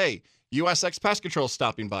up. Hey, USX Pest Control is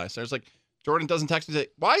stopping by. So there's like, Jordan doesn't text me, say,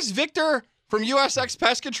 why is Victor from USX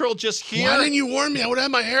Pest Control just here? Why didn't you warn me? I would have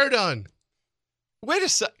my hair done. Wait a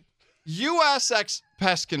sec. USX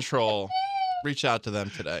Pest Control. Reach out to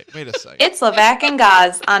them today. Wait a second. It's Levack and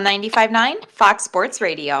Goz on 95.9 Fox Sports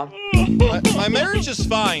Radio. My marriage is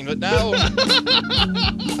fine, but now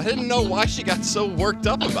I didn't know why she got so worked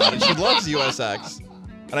up about it. She loves USX.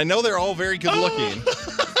 And I know they're all very good looking.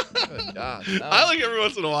 Good God, no. I like every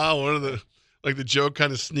once in a while, one of the, like, the joke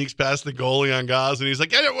kind of sneaks past the goalie on Goz, and he's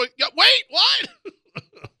like, wait, what?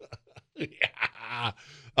 Yeah.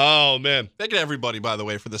 Oh, man. Thank you to everybody, by the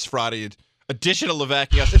way, for this Friday edition of Levack.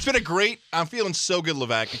 Yes, it's been a great, I'm feeling so good,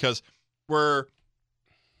 Levack, because we're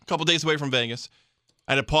a couple days away from Vegas.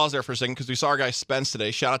 I had to pause there for a second because we saw our guy Spence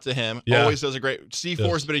today. Shout out to him. Yeah. Always does a great. C4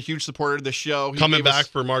 has been a huge supporter of the show. Coming back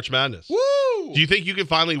for March Madness. Woo! Do you think you can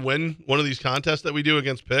finally win one of these contests that we do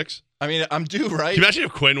against picks? I mean, I'm due, right? Can you imagine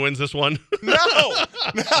if Quinn wins this one? No,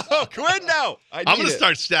 Quinn, no. I'm going to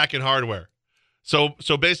start stacking hardware. So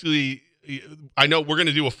basically, I know we're going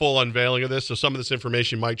to do a full unveiling of this, so some of this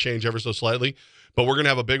information might change ever so slightly, but we're going to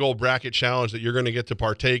have a big old bracket challenge that you're going to get to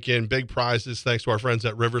partake in. Big prizes thanks to our friends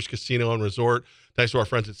at Rivers Casino and Resort, thanks to our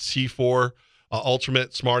friends at C4,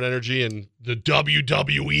 Ultimate Smart Energy, and the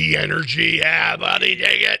WWE Energy. Yeah, buddy,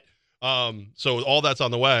 dig it. So all that's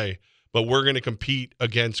on the way, but we're going to compete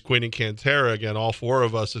against Quinn and Cantera again, all four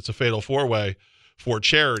of us. It's a fatal four-way for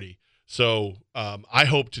charity. So I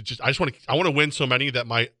hope to I want to win so many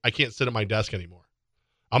that I can't sit at my desk anymore.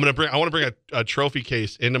 I want to bring a trophy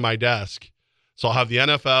case into my desk. So I'll have the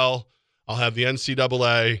NFL, I'll have the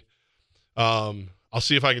NCAA. I'll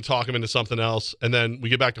see if I can talk him into something else, and then we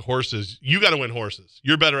get back to horses. You got to win horses.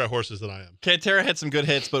 You're better at horses than I am. Cantera had some good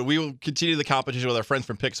hits, but we will continue the competition with our friends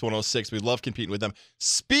from Picks 106. We love competing with them.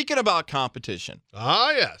 Speaking about competition,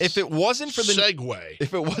 yes. If it wasn't for the segue,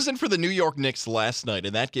 if it wasn't for the New York Knicks last night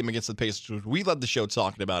in that game against the Pacers, which we led the show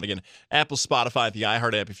talking about again, Apple, Spotify, the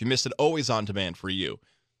iHeart app. If you missed it, always on demand for you.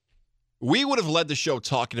 We would have led the show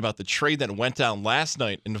talking about the trade that went down last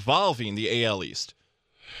night involving the AL East.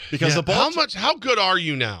 Because how good are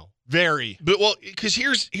you now? Very. But because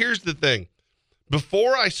here's the thing.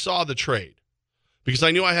 Before I saw the trade, because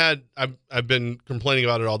I knew I've been complaining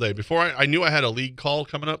about it all day. Before I knew I had a league call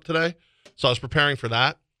coming up today, so I was preparing for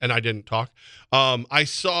that, and I didn't talk. I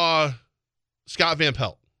saw Scott Van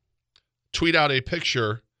Pelt tweet out a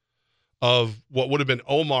picture of what would have been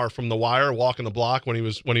Omar from The Wire walking the block when he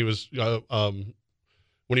was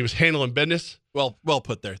handling business. Well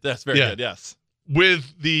put there. That's very good. Yes.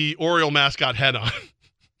 With the Oriole mascot head on.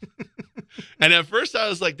 And at first I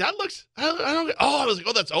was like, that looks, I was like,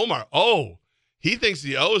 oh, that's Omar. Oh, he thinks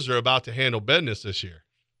the O's are about to handle business this year.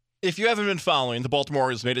 If you haven't been following, the Baltimore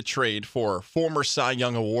Orioles made a trade for former Cy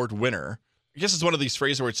Young Award winner. I guess it's one of these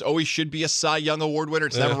phrases where it's always should be a Cy Young Award winner.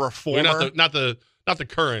 It's never a former. Not the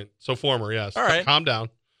current, so former, yes. All right. Calm down.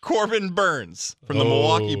 Corbin Burns from the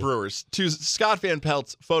Milwaukee Brewers. To Scott Van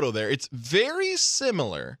Pelt's photo there, it's very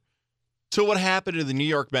similar to what happened to the New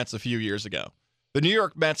York Mets a few years ago. The New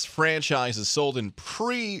York Mets franchise is sold in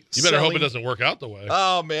You better hope it doesn't work out the way.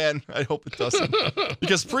 Oh, man. I hope it doesn't.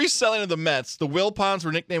 Because pre-selling of the Mets, the Wilpons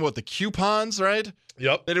were nicknamed the coupons, right?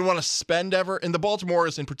 Yep. They didn't want to spend ever. And the Baltimore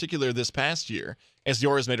Orioles in particular this past year, as the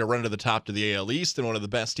Orioles made a run to the top to the AL East and one of the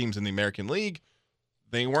best teams in the American League,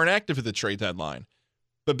 they weren't active at the trade deadline.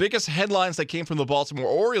 The biggest headlines that came from the Baltimore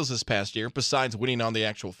Orioles this past year, besides winning on the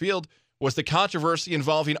actual field, was the controversy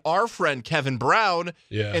involving our friend Kevin Brown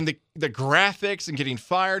and the graphics and getting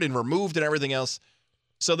fired and removed and everything else.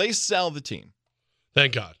 So they sell the team.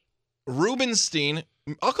 Thank God. Rubenstein,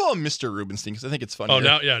 I'll call him Mr. Rubenstein because I think it's funny. Oh,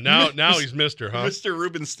 now he's Mr., huh? Mr.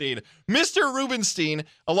 Rubenstein. Mr. Rubenstein,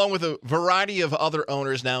 along with a variety of other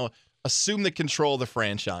owners, now assume the control of the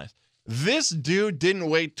franchise. This dude didn't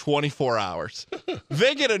wait 24 hours.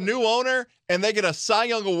 They get a new owner, and they get a Cy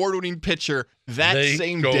Young Award-winning pitcher that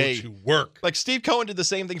same day. They go to work. Like Steve Cohen did the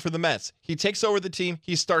same thing for the Mets. He takes over the team.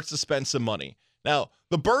 He starts to spend some money. Now,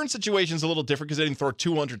 the Burns situation is a little different because they didn't throw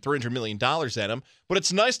 $200-300 million at him, but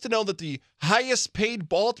it's nice to know that the highest-paid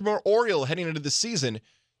Baltimore Oriole heading into the season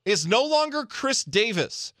is no longer Chris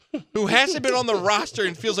Davis, who hasn't been on the roster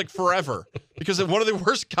and feels like forever because of one of the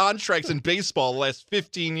worst contracts in baseball the last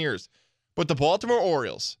 15 years. But the Baltimore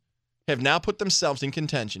Orioles have now put themselves in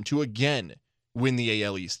contention to again win the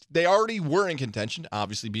AL East. They already were in contention,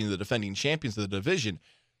 obviously being the defending champions of the division.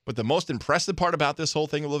 But the most impressive part about this whole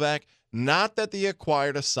thing, Levack, not that they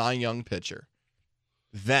acquired a Cy Young pitcher,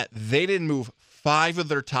 that they didn't move 5 of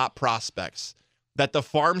their top prospects, that the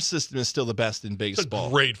farm system is still the best in baseball. It's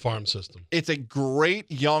a great farm system. It's a great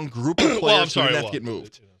young group of players who didn't have to get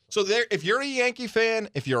moved. So there, if you're a Yankee fan,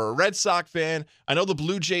 if you're a Red Sox fan, I know the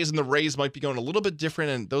Blue Jays and the Rays might be going a little bit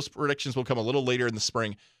different, and those predictions will come a little later in the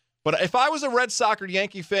spring. But if I was a Red Sox or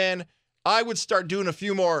Yankee fan, I would start doing a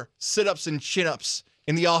few more sit-ups and chin-ups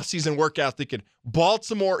in the offseason workout thinking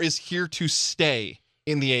Baltimore is here to stay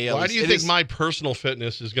in the AL. Why do you think my personal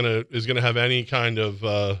fitness is gonna have any kind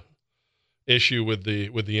of issue with the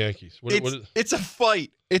Yankees? It's a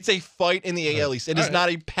fight. It's a fight in the AL East. It is not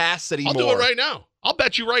a pass anymore. I'll do it right now. I'll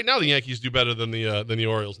bet you right now the Yankees do better than the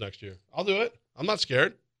Orioles next year. I'll do it. I'm not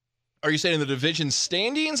scared. Are you saying in the division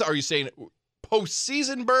standings? Are you saying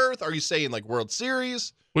postseason berth? Are you saying like World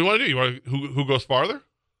Series? What do you want to do? You want who goes farther?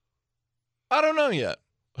 I don't know yet.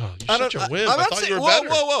 Oh, you're such a wimp. I thought you were better.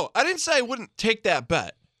 Whoa. I didn't say I wouldn't take that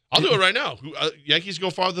bet. I'll do it right now. Yankees go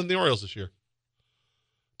farther than the Orioles this year.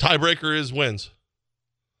 Tiebreaker is wins.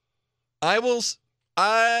 I'm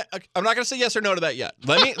not going to say yes or no to that yet.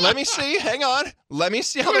 Let me see. Hang on. Let me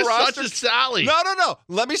see how the roster. Such a Sally. No.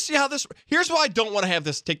 Let me see how this. Here's why I don't want to have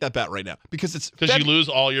this. Take that bet right now because you lose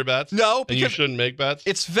all your bets. No, and you shouldn't make bets.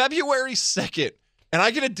 It's February 2nd, and I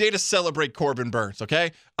get a day to celebrate Corbin Burns.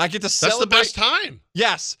 Okay, I get to celebrate. That's the best time.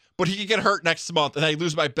 Yes, but he could get hurt next month, and I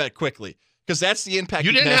lose my bet quickly because that's the impact.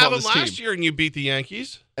 You didn't have him last year, and you beat the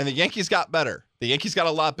Yankees. And the Yankees got better. The Yankees got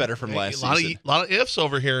a lot better from last season. A lot of ifs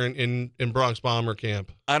over here in Bronx Bomber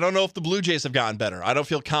camp. I don't know if the Blue Jays have gotten better. I don't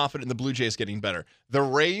feel confident in the Blue Jays getting better. The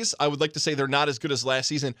Rays, I would like to say they're not as good as last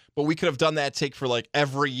season, but we could have done that take for like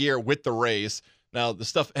every year with the Rays. Now, the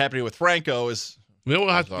stuff happening with Franco is You know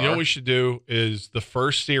what we should do is the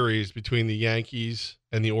first series between the Yankees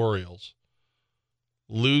and the Orioles.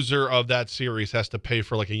 Loser of that series has to pay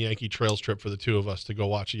for like a Yankee Trails trip for the two of us to go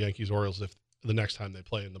watch the Yankees-Orioles if the next time they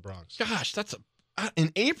play in the Bronx. Gosh, that's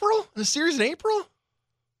in April? The series in April?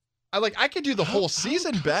 I could do the whole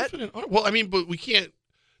season bet. Well, I mean, but we can't.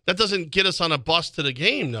 That doesn't get us on a bus to the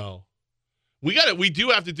game, though. We do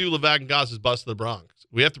have to do Levack and Gaz's bus to the Bronx.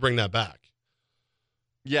 We have to bring that back.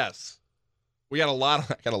 Yes, I got a lot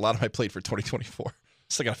on my plate for 2024.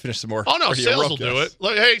 Still got to finish some more. Oh no, Sales will do it.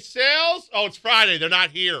 Look, hey, Sales. Oh, it's Friday. They're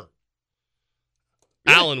not here.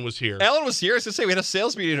 Really? Alan was here. Alan was here. I was gonna say we had a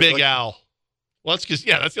sales meeting. Big Al. Well, that's because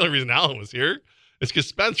that's the only reason Alan was here. It's because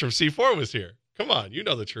Spence from C4 was here. Come on, you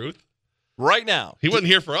know the truth. Right now. He wasn't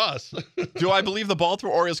here for us. Do I believe the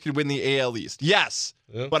Baltimore Orioles could win the AL East? Yes.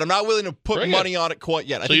 Yeah. But I'm not willing to put money on it quite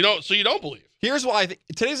yet. So you don't believe. Here's why I think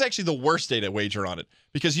today's actually the worst day to wager on it.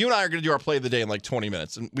 Because you and I are going to do our play of the day in like 20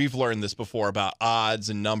 minutes. And we've learned this before about odds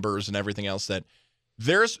and numbers and everything else that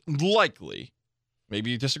there's likely,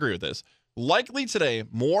 maybe you disagree with this, likely today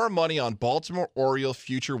more money on Baltimore Oriole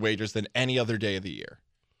future wagers than any other day of the year.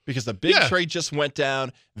 Because the big trade just went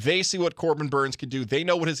down. They see what Corbin Burns can do. They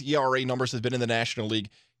know what his ERA numbers have been in the National League.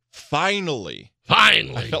 Finally.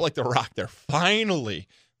 I felt like The Rock there. Finally,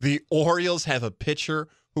 the Orioles have a pitcher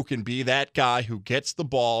who can be that guy who gets the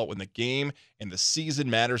ball when the game and the season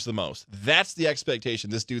matters the most. That's the expectation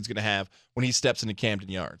this dude's going to have when he steps into Camden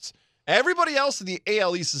Yards. Everybody else in the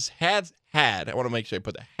AL East has had, I want to make sure I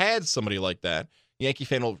put that, had somebody like that. Yankee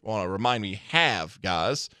fan will want to remind me,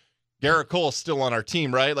 guys. Garrett Cole's still on our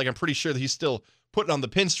team, right? Like, I'm pretty sure that he's still putting on the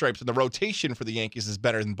pinstripes, and the rotation for the Yankees is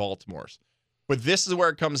better than Baltimore's. But this is where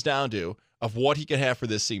it comes down to of what he can have for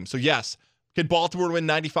this team. So, yes, can Baltimore win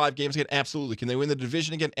 95 games again? Absolutely. Can they win the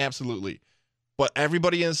division again? Absolutely. But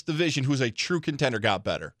everybody in this division who's a true contender got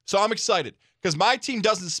better. So I'm excited because my team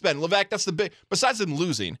doesn't spend. Levack, that's the big, besides them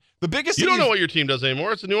losing, the biggest thing. You don't know what your team does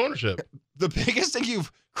anymore. It's a new ownership. The biggest thing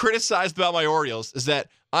you've criticized about my Orioles is that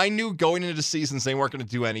I knew going into the seasons they weren't going to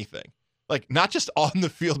do anything. Like, not just on the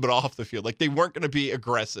field, but off the field. Like, they weren't going to be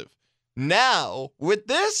aggressive. Now, with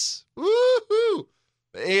this, woohoo,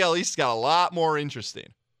 the AL East got a lot more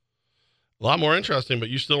interesting. A lot more interesting, but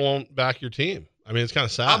you still won't back your team. I mean, it's kind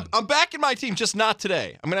of sad. I'm backing my team, just not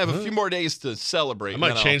today. I'm going to have a few more days to celebrate. I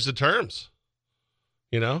might change the terms.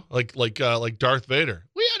 You know, like Darth Vader.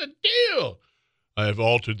 We had a deal. I have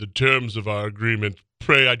altered the terms of our agreement.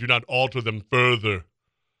 Pray I do not alter them further.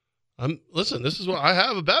 Listen, this is what I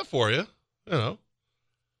have a bet for you. You know,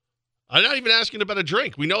 I'm not even asking about a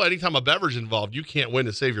drink. We know anytime a beverage involved, you can't win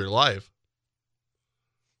to save your life.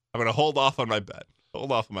 I'm going to hold off on my bet.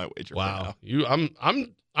 Hold off on my wager. Wow,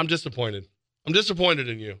 I'm disappointed. I'm disappointed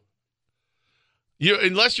in you.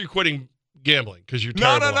 Unless you're quitting gambling because you're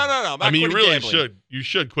terrible. No. I mean, you really gambling. should. You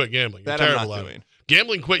should quit gambling. You're That I'm terrible not at doing. it.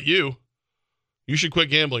 Gambling quit you. You should quit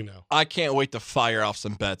gambling now. I can't wait to fire off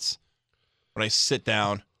some bets when I sit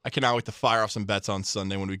down. I cannot wait to fire off some bets on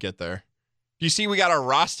Sunday when we get there. Do you see we got our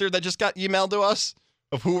roster that just got emailed to us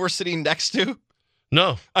of who we're sitting next to?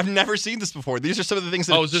 No. I've never seen this before. These are some of the things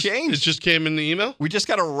that have changed. It just came in the email? We just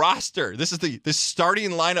got a roster. This is the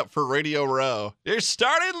starting lineup for Radio Row. Your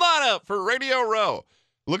starting lineup for Radio Row.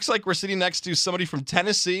 Looks like we're sitting next to somebody from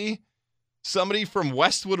Tennessee, somebody from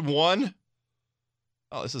Westwood 1.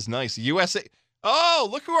 Oh, this is nice. USA. Oh,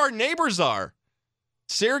 look who our neighbors are.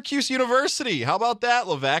 Syracuse University. How about that,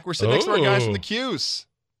 Levack? We're sitting next to our guys from the Qs.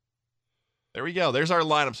 There we go. There's our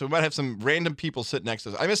lineup. So we might have some random people sit next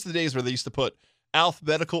to us. I miss the days where they used to put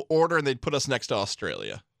alphabetical order and they'd put us next to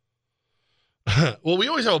Australia. Well, we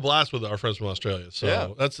always have a blast with our friends from Australia. So yeah.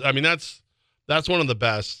 that's one of the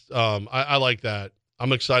best. I like that.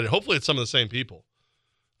 I'm excited. Hopefully it's some of the same people.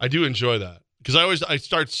 I do enjoy that because I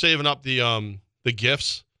start saving up the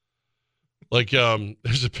gifts. Like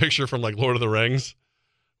there's a picture from like Lord of the Rings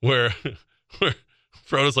where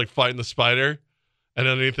Frodo's like fighting the spider, and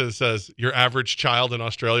underneath it says, "Your average child in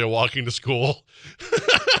Australia walking to school."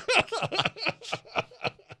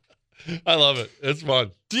 I love it. It's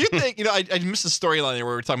fun. Do you think, I missed the storyline there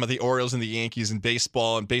where we were talking about the Orioles and the Yankees and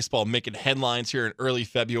baseball making headlines here in early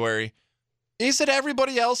February. Is it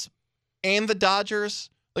everybody else and the Dodgers?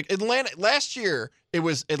 Like Atlanta, last year, it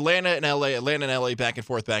was Atlanta and LA back and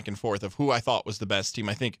forth of who I thought was the best team.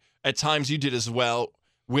 I think at times you did as well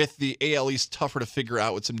with the AL East, tougher to figure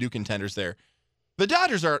out with some new contenders there. The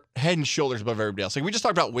Dodgers are head and shoulders above everybody else. Like we just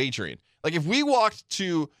talked about wagering. Like if we walked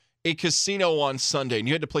to a casino on Sunday and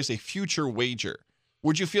you had to place a future wager,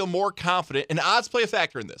 would you feel more confident? And odds play a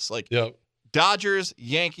factor in this. Like Dodgers,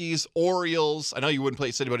 Yankees, Orioles. I know you wouldn't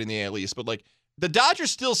place anybody in the AL East, but like the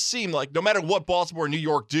Dodgers still seem like no matter what Baltimore and New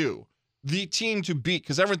York do, the team to beat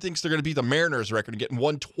because everyone thinks they're going to beat the Mariners record and getting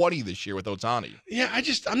 120 this year with Ohtani. Yeah,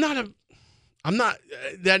 I'm not.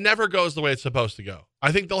 That never goes the way it's supposed to go.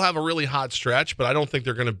 I think they'll have a really hot stretch, but I don't think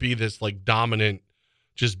they're going to be this like dominant,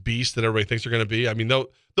 just beast that everybody thinks they're going to be. I mean, they'll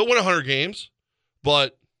win 100 games,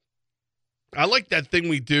 but I like that thing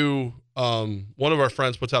we do. One of our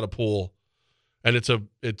friends puts out a pool, and it's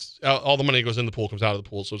all the money that goes in the pool comes out of the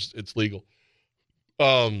pool, so it's legal.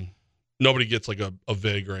 Nobody gets like a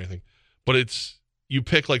vig or anything, but you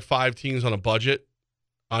pick like 5 teams on a budget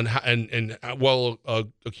and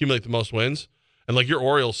accumulate the most wins. And like your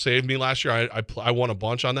Orioles saved me last year. I won a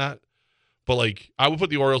bunch on that, but like I would put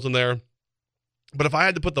the Orioles in there. But if I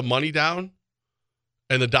had to put the money down,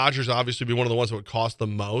 and the Dodgers obviously be one of the ones that would cost the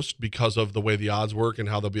most because of the way the odds work and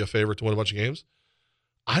how they'll be a favorite to win a bunch of games,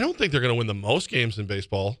 I don't think they're going to win the most games in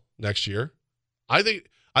baseball next year. I think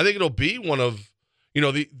it'll be one of,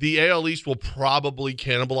 the AL East will probably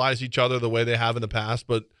cannibalize each other the way they have in the past,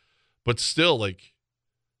 but still, like,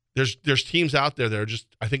 there's teams out there that are just,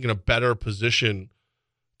 I think, in a better position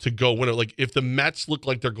to go win it. Like, if the Mets look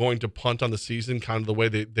like they're going to punt on the season, kind of the way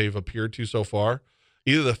they've appeared to so far,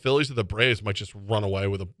 either the Phillies or the Braves might just run away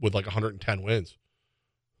with like 110 wins.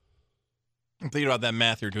 I'm thinking about that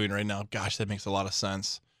math you're doing right now. Gosh, that makes a lot of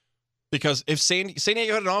sense. Because if San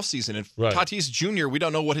Diego had an offseason, and Tatis Jr., we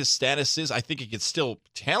don't know what his status is. I think he could still,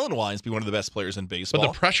 talent-wise, be one of the best players in baseball.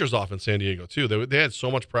 But the pressure's off in San Diego, too. They had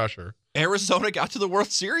so much pressure. Arizona got to the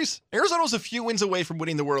World Series. Arizona was a few wins away from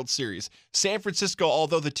winning the World Series. San Francisco,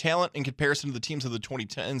 although the talent in comparison to the teams of the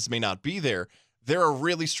 2010s may not be there, they're a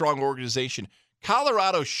really strong organization.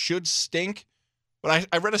 Colorado should stink, but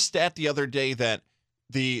I read a stat the other day that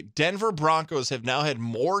the Denver Broncos have now had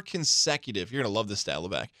more consecutive, you're going to love this stat,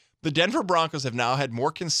 Levack. The Denver Broncos have now had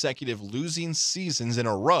more consecutive losing seasons in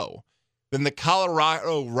a row than the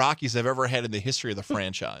Colorado Rockies have ever had in the history of the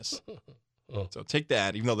franchise. So take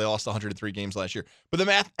that, even though they lost 103 games last year. But the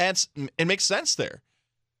math adds, it makes sense there.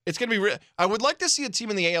 It's going to be I would like to see a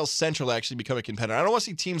team in the AL Central actually become a competitor. I don't want to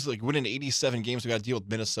see teams like winning 87 games. We got to deal with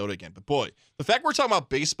Minnesota again. But boy, the fact we're talking about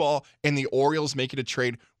baseball and the Orioles making a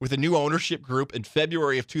trade with a new ownership group in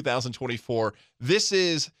February of 2024, this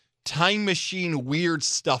is time machine weird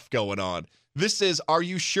stuff going on. This is, are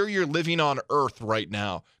you sure you're living on Earth right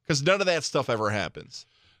now? Because none of that stuff ever happens.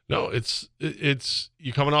 No, it's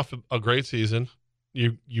you coming off a great season.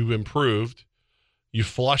 You improved. You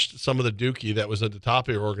flushed some of the dookie that was at the top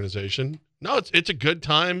of your organization. No, it's a good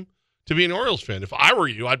time to be an Orioles fan. If I were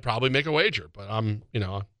you, I'd probably make a wager. But I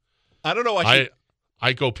don't know.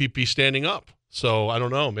 I go pee standing up. So I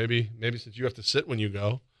don't know. Maybe since you have to sit when you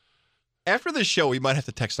go. After this show, we might have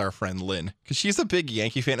to text our friend Lynn because she's a big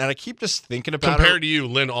Yankee fan, and I keep just thinking about Compared to you,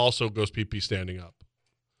 Lynn also goes pee standing up.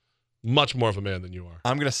 Much more of a man than you are.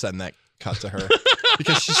 I'm going to send that cut to her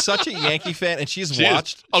because she's such a Yankee fan, and she's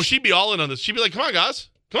watched. She'd be all in on this. She'd be like, come on, guys.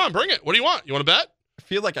 Come on, bring it. What do you want? You want to bet? I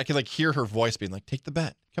feel like I can hear her voice being like, take the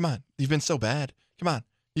bet. Come on. You've been so bad. Come on.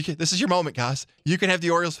 This is your moment, guys. You can have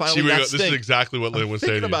the Orioles finally not stink. This is exactly what Lynn would say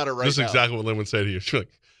to you. About it right this is now. Exactly what Lynn would say to you. She's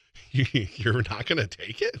like, you're not going to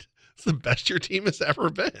take it? It's the best your team has ever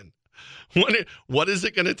been. What is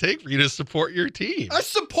it going to take for you to support your team? I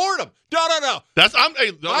support them. No. Don't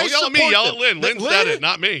yell at me. Yell at Lynn. Lynn said it,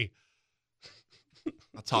 not me.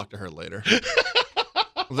 I'll talk to her later.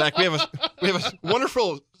 Zach, we have a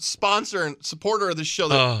wonderful sponsor and supporter of this show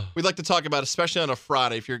that we'd like to talk about, especially on a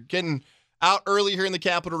Friday. If you're getting out early here in the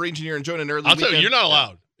Capital Region, you're enjoying an early weekend. I'll tell you, you're not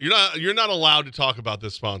allowed. You're not allowed to talk about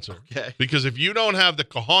this sponsor. Okay. Because if you don't have the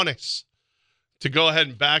cojones to go ahead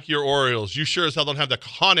and back your Orioles, you sure as hell don't have the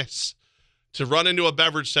cojones to run into a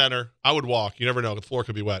beverage center. I would walk. You never know. The floor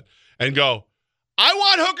could be wet. And go, I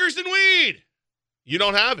want hookers and weed. You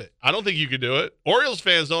don't have it. I don't think you could do it. Orioles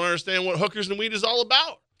fans don't understand what hookers and weed is all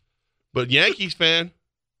about. But Yankees fan,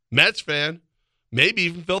 Mets fan, maybe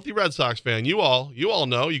even filthy Red Sox fan, you all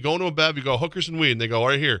know. You go into a bev, you go hookers and weed, and they go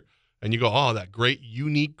right here. And you go, oh, that great,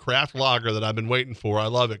 unique craft lager that I've been waiting for. I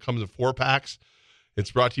love it. It comes in 4-packs.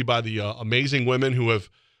 It's brought to you by the amazing women who have,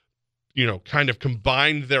 kind of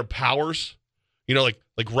combined their powers. Like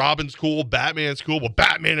Robin's cool, Batman's cool. Well,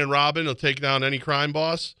 Batman and Robin will take down any crime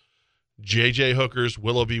boss. JJ Hookers,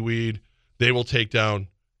 Willoughby Weed, they will take down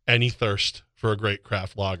any thirst for a great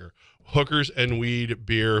craft lager. Hookers and Weed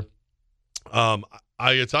beer.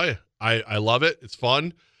 I tell you, I love it. It's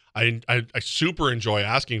fun. I super enjoy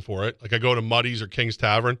asking for it. Like I go to Muddy's or King's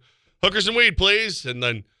Tavern, hookers and weed, please. And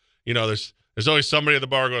then, there's always somebody at the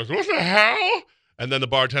bar goes, what the hell? And then the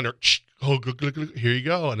bartender, here you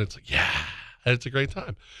go. And it's like, yeah, and it's a great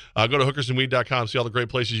time. Go to hookersandweed.com, see all the great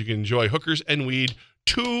places you can enjoy Hookers and Weed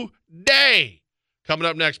today. Coming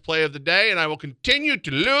up next, play of the day, and I will continue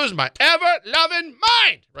to lose my ever-loving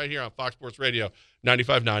mind right here on Fox Sports Radio,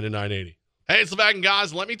 95.9 and 980. Hey, it's Levack and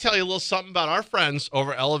guys. Let me tell you a little something about our friends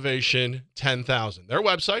over Elevation 10,000. Their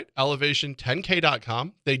website,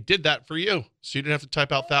 elevation10k.com. They did that for you, so you didn't have to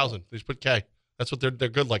type out 1,000. They just put K. That's what they're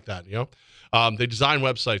good like that, They design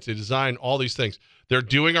websites. They design all these things. They're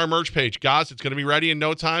doing our merch page. Guys, it's going to be ready in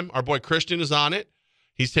no time. Our boy Christian is on it.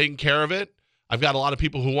 He's taking care of it. I've got a lot of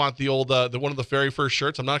people who want the old one of the very first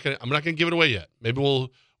shirts. I'm not gonna give it away yet. Maybe we'll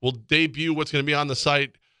debut what's going to be on the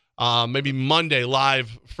site. Maybe Monday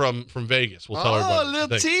live from Vegas. We'll tell everybody. A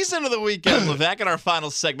little tease into the weekend. Levack in our final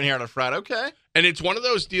segment here on a Friday. Okay. And it's one of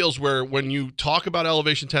those deals where when you talk about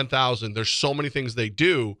Elevation 10,000, there's so many things they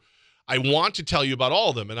do. I want to tell you about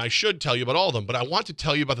all of them, and I should tell you about all of them, but I want to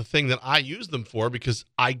tell you about the thing that I use them for because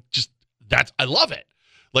I love it.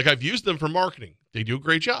 Like I've used them for marketing. They do a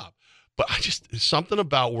great job. But there's something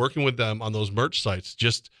about working with them on those merch sites.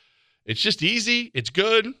 It's just easy. It's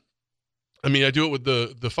good. I mean, I do it with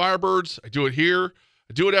the Firebirds. I do it here.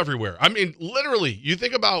 I do it everywhere. I mean, literally, you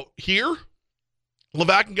think about here,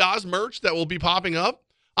 Levack and Goz merch that will be popping up.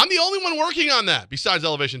 I'm the only one working on that besides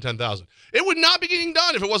Elevation 10,000. It would not be getting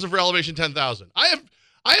done if it wasn't for Elevation 10,000. I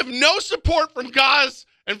have no support from Goz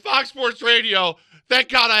and Fox Sports Radio. Thank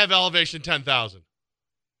God I have Elevation 10,000.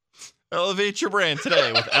 Elevate your brand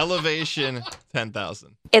today with Elevation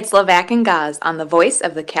 10,000. It's Levack and Gaz on the voice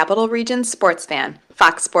of the Capital Region sports fan,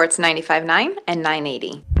 Fox Sports 95.9 and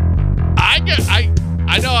 980. I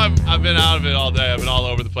know I've been out of it all day. I've been all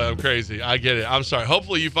over the place. I'm crazy. I get it. I'm sorry.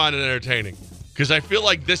 Hopefully you find it entertaining because I feel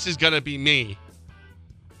like this is going to be me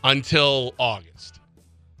until August.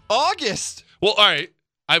 August? Well, all right.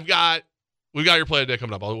 We've got your play of the day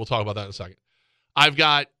coming up. We'll talk about that in a second. I've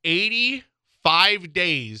got 85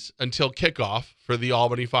 days until kickoff for the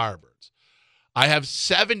Albany Firebirds. I have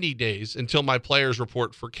 70 days until my players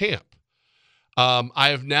report for camp. I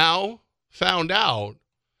have now found out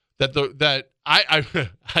that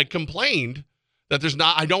I complained that there's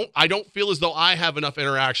not. I don't feel as though I have enough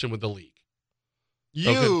interaction with the league.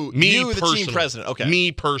 You, the team president. Okay,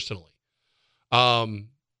 me personally.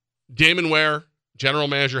 Damon Ware, general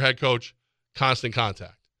manager, head coach, constant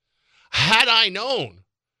contact. Had I known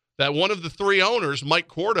that one of the three owners, Mike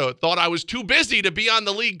Corda, thought I was too busy to be on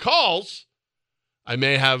the league calls, I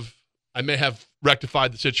may have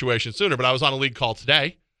rectified the situation sooner. But I was on a league call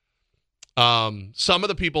today. Some of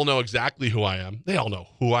the people know exactly who I am. They all know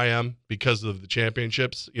who I am because of the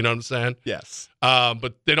championships. You know what I'm saying? Yes.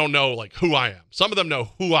 But they don't know like who I am. Some of them know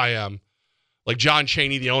who I am. Like John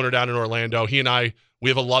Chaney, the owner down in Orlando. He and I, we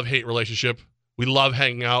have a love-hate relationship. We love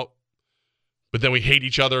hanging out, but then we hate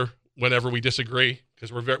each other whenever we disagree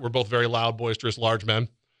because we're both very loud, boisterous, large men.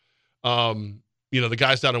 The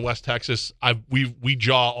guys down in West Texas, we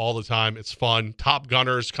jaw all the time. It's fun. Top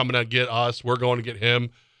Gunners coming to get us. We're going to get him.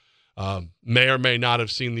 May or may not have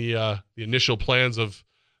seen the initial plans of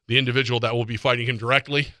the individual that will be fighting him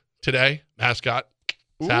directly today. Mascot.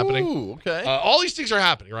 It's happening. Okay. All these things are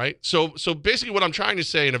happening, right? So basically what I'm trying to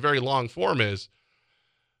say in a very long form is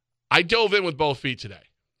I dove in with both feet today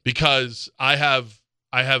because I have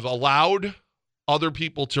allowed other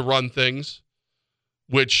people to run things,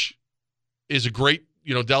 which is a great,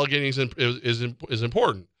 delegating is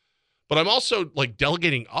important. But I'm also like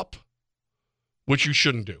delegating up, which you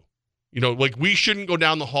shouldn't do. We shouldn't go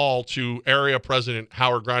down the hall to area president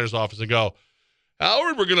Howard Greiner's office and go,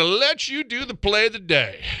 Howard, we're going to let you do the play of the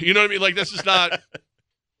day. You know what I mean? Like, that's just not,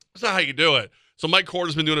 that's not how you do it. So Mike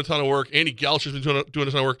Corder's been doing a ton of work. Andy Gelscher's been doing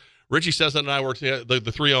a ton of work. Richie Sesson and I worked together,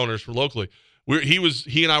 the three owners from locally.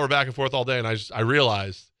 He and I were back and forth all day, and I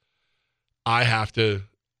realized I have to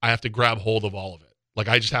grab hold of all of it. Like,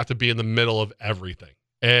 I just have to be in the middle of everything.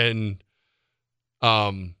 And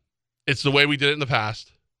it's the way we did it in the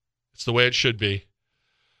past. It's the way it should be.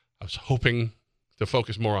 I was hoping to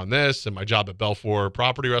focus more on this and my job at Belfour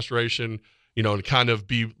Property Restoration, and kind of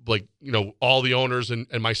be like, all the owners and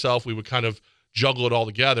myself, we would kind of juggle it all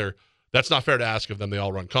together. That's not fair to ask of them. They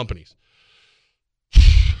all run companies.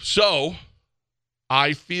 So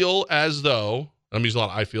I feel as though, I'm using a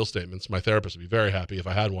lot of I feel statements. My therapist would be very happy if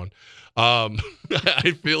I had one.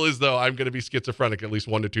 I feel as though I'm going to be schizophrenic at least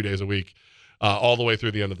 1 to 2 days a week, all the way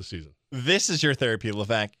through the end of the season. This is your therapy,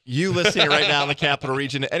 Levack. You listening right now in the Capital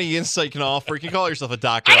Region. Any insight you can offer? You can call yourself a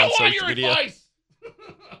doctor. I don't want your advice.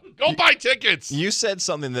 Go buy tickets. You said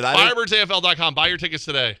something that FirebirdsAFL.com. Buy your tickets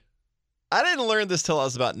today. I didn't learn this till I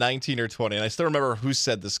was about 19 or 20, and I still remember who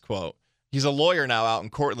said this quote. He's a lawyer now out in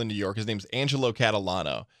Cortland, New York. His name's Angelo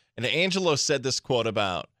Catalano. And Angelo said this quote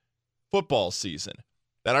about football season,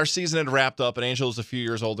 that our season had wrapped up, and Angelo's a few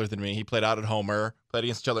years older than me. He played out at Homer, played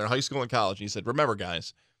against each other in high school and college. And he said, remember,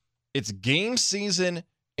 guys, it's game season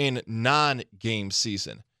and non-game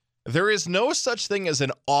season. There is no such thing as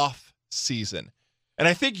an off season. And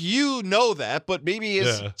I think you know that, but maybe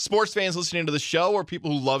as sports fans listening to the show or people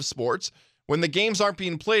who love sports, when the games aren't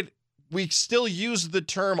being played, we still use the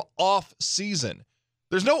term off season.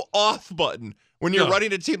 There's no off button when you're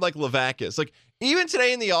running a team like Levack is. Like, even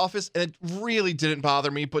today in the office, and it really didn't bother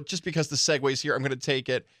me, but just because the segue's here, I'm going to take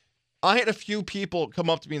it. I had a few people come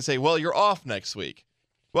up to me and say, well, you're off next week.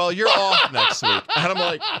 Well, you're off next week. And I'm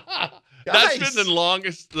like, that's been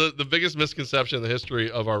the biggest misconception in the history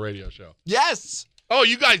of our radio show. Yes. Oh,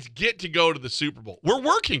 you guys get to go to the Super Bowl. We're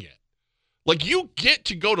working it. Like, you get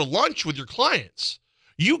to go to lunch with your clients.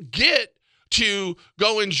 You get to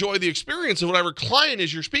go enjoy the experience of whatever client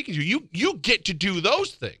is you're speaking to. You get to do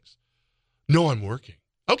those things. No, I'm working.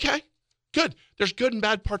 Okay, good. There's good and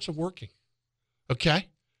bad parts of working. Okay?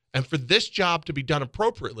 And for this job to be done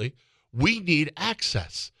appropriately, we need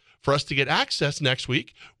access. For us to get access next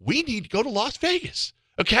week, we need to go to Las Vegas.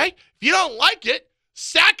 Okay? If you don't like it,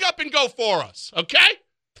 sack up and go for us. Okay?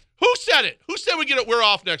 Who said it? Who said we're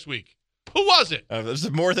off next week? Who was it? There's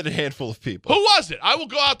more than a handful of people. Who was it? I will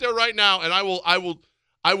go out there right now and I will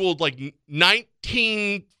like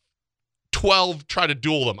 1912 try to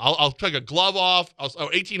duel them. I'll take a glove off.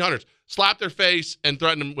 1800s. slap their face, and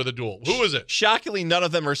threaten them with a duel. Who is it? Shockingly, none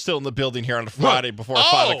of them are still in the building here on a Friday before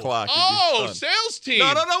 5 o'clock. Sales team.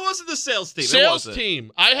 No, it wasn't the sales team. Sales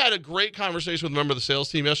team. I had a great conversation with a member of the sales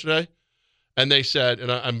team yesterday, and they said,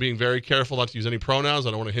 and I'm being very careful not to use any pronouns. I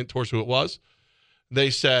don't want to hint towards who it was. They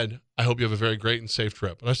said, I hope you have a very great and safe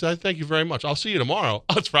trip. And I said, thank you very much. I'll see you tomorrow.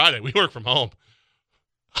 Oh, it's Friday. We work from home.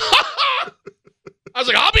 I was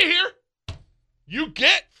like, I'll be here. You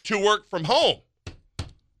get to work from home.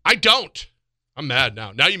 I don't. I'm mad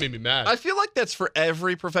now. Now you made me mad. I feel like that's for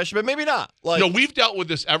every profession, but maybe not. Like, no, we've dealt with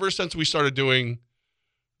this ever since we started doing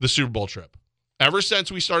the Super Bowl trip. Ever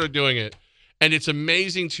since we started doing it. And it's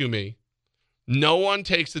amazing to me. No one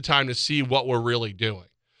takes the time to see what we're really doing.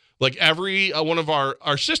 Like every one of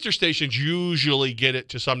our sister stations usually get it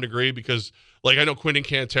to some degree because, like, I know Quinn and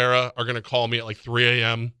Cantera are going to call me at like 3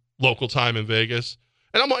 a.m. local time in Vegas,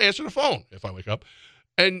 and I'm going to answer the phone if I wake up,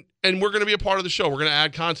 and we're going to be a part of the show. We're going to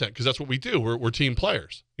add content because that's what we do. We're team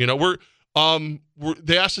players. You know,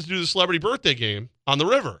 they asked us to do the celebrity birthday game on the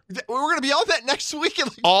river. We're going to be on that next week. At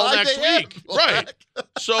like all 5 next a.m. week, right?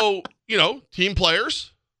 So team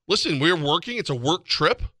players. Listen, we're working. It's a work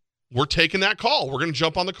trip. We're taking that call. We're going to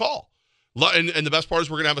jump on the call. And the best part is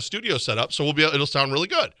we're going to have a studio set up, so it'll sound really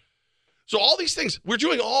good. So all these things, we're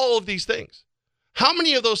doing all of these things. How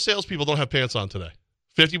many of those salespeople don't have pants on today?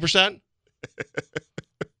 50%?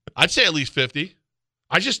 I'd say at least 50.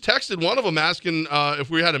 I just texted one of them asking if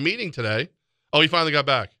we had a meeting today. Oh, he finally got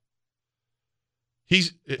back.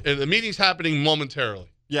 The meeting's happening momentarily.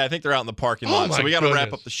 Yeah, I think they're out in the parking lot. So we got to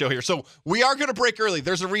wrap up the show here. So we are going to break early.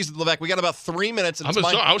 There's a reason, Levack. We got about 3 minutes. And I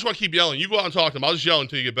just want to keep yelling. You go out and talk to them. I'll just yell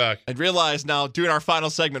until you get back. I realize now, doing our final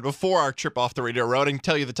segment before our trip off the radio road, I can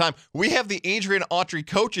tell you the time. We have the Adrian Autry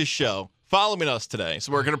Coaches Show following us today.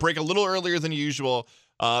 So we're going to break a little earlier than usual.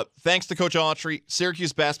 Thanks to Coach Autry,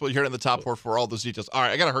 Syracuse basketball. You heard it in the top four for all those details. All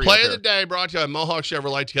right, I got to hurry up. Play of the day brought to you by Mohawk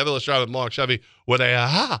Chevrolet. Together, let's drive with Mohawk Chevy, where they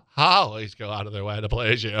always go out of their way to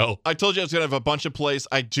play as you. I told you I was going to have a bunch of plays.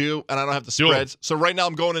 I do, and I don't have the spreads. So right now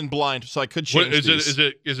I'm going in blind, so I could change these.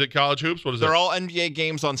 Is it college hoops? What is it? They're all NBA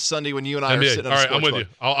games on Sunday when you and I are sitting on all right, I'm with you.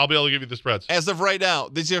 I'll be able to give you the spreads. As of right now,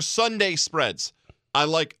 these are Sunday spreads. I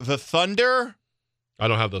like the Thunder. I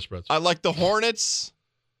don't have those spreads. I like the Hornets.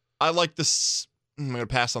 I like the... I'm going to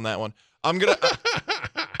pass on that one. I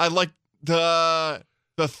like the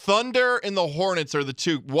Thunder and the Hornets are the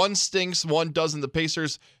two. One stinks, one doesn't. The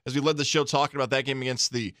Pacers, as we led the show talking about that game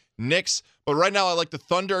against the Knicks. But right now I like the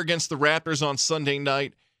Thunder against the Raptors on Sunday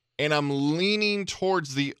night, and I'm leaning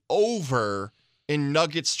towards the over in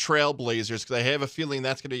Nuggets Trailblazers because I have a feeling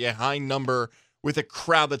that's going to be a high number with a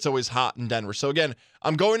crowd that's always hot in Denver. So again,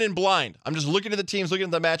 I'm going in blind. I'm just looking at the teams, looking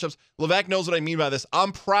at the matchups. Levack knows what I mean by this.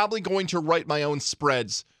 I'm probably going to write my own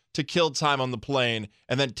spreads to kill time on the plane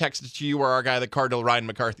and then text it to you or our guy, the Cardinal, Ryan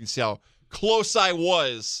McCarthy, see how close I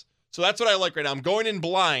was. So that's what I like right now. I'm going in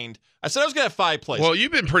blind. I said I was going to have 5 plays. Well,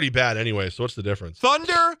 you've been pretty bad anyway, so what's the difference?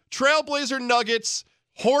 Thunder, Trailblazer, Nuggets,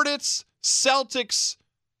 Hornets, Celtics,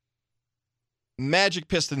 Magic,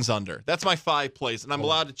 Pistons under. That's my 5 plays, and I'm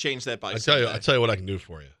allowed to change that by Sunday. I tell you what I can do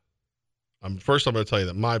for you. First, I'm going to tell you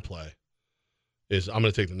that my play is I'm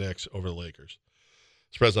going to take the Knicks over the Lakers.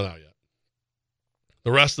 Spread's not out yet.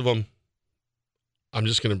 The rest of them, I'm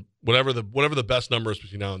just going to whatever the best number is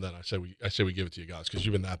between now and then. I say we give it to you guys because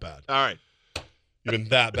you've been that bad. All right, you've been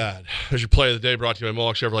that bad. There's your play of the day brought to you by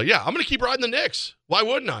Mohawk Chevrolet. Yeah, I'm going to keep riding the Knicks. Why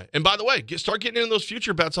wouldn't I? And by the way, start getting in those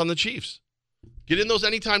future bets on the Chiefs. Get in those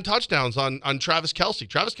anytime touchdowns on Travis Kelce.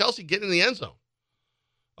 Travis Kelce, get in the end zone.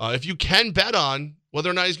 If you can bet on whether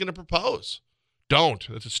or not he's going to propose, don't.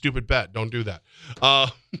 That's a stupid bet. Don't do that.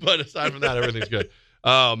 But aside from that, everything's good.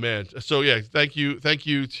 Oh, man. So, yeah, thank you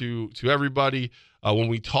to everybody. When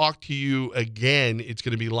we talk to you again, it's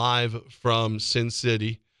going to be live from Sin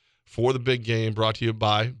City for the big game, brought to you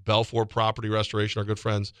by Belfour Property Restoration, our good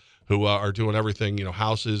friends who are doing everything,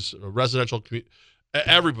 houses, residential community.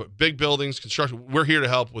 Everybody, big buildings, construction. We're here to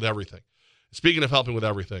help with everything. Speaking of helping with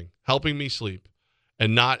everything, helping me sleep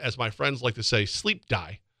and not, as my friends like to say, sleep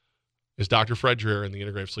die, is Dr. Fred Dreer in the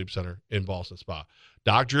Integrative Sleep Center in Boston Spa.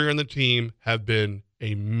 Doc Dreer and the team have been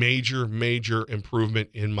a major, major improvement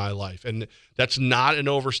in my life. And that's not an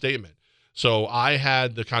overstatement. So I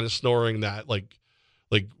had the kind of snoring that like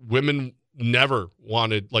women never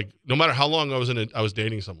wanted, no matter how long I was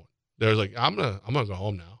dating someone. They was like, I'm gonna go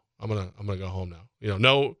home now. I'm gonna go home now.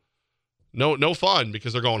 No fun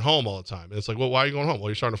because they're going home all the time. And it's like, well, why are you going home? Well,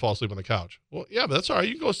 you're starting to fall asleep on the couch. Well, yeah, but that's all right.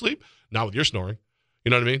 You can go sleep. Not with your snoring.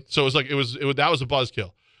 You know what I mean? So it was that was a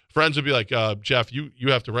buzzkill. Friends would be like, Jeff, you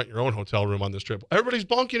have to rent your own hotel room on this trip. Everybody's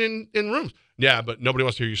bunking in rooms. Yeah, but nobody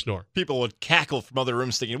wants to hear you snore. People would cackle from other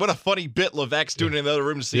rooms thinking, what a funny bit Levack's doing in the other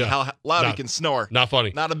room to see how loud he can snore. Not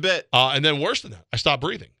funny. Not a bit. And then worse than that, I stopped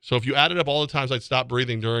breathing. So if you added up all the times I'd stopped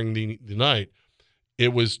breathing during the night,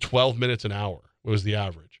 it was 12 minutes an hour was the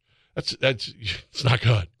average. That's it's not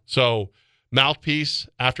good. So mouthpiece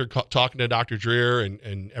after talking to Dr. Dreer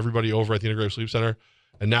and everybody over at the Integrative Sleep Center,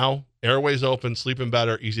 and now airways open, sleeping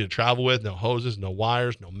better, easy to travel with, no hoses, no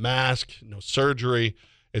wires, no mask, no surgery.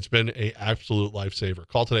 It's been an absolute lifesaver.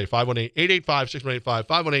 Call today,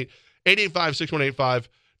 518-885-6185, 518-885-6185.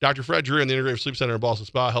 Dr. Fred Dreer and the Integrative Sleep Center in Boston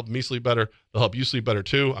Spa helping me sleep better. They'll help you sleep better,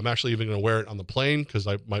 too. I'm actually even going to wear it on the plane because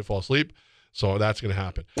I might fall asleep. So that's going to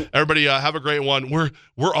happen. Everybody have a great one.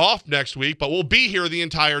 We're off next week, but we'll be here the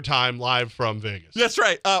entire time live from Vegas. That's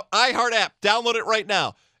right. iHeart app. Download it right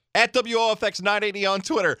now. At WOFX 980 on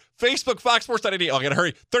Twitter. Facebook, Fox Sports 980. Oh, I got to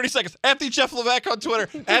hurry. 30 seconds. At the Jeff Levack on Twitter.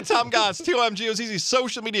 At Tom Goss. TOMGOZZ.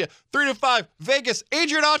 Social media. 3 to 5. Vegas.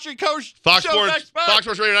 Adrian Autry, Coach. Fox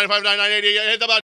Sports Radio 95.9, 980. Hit the button.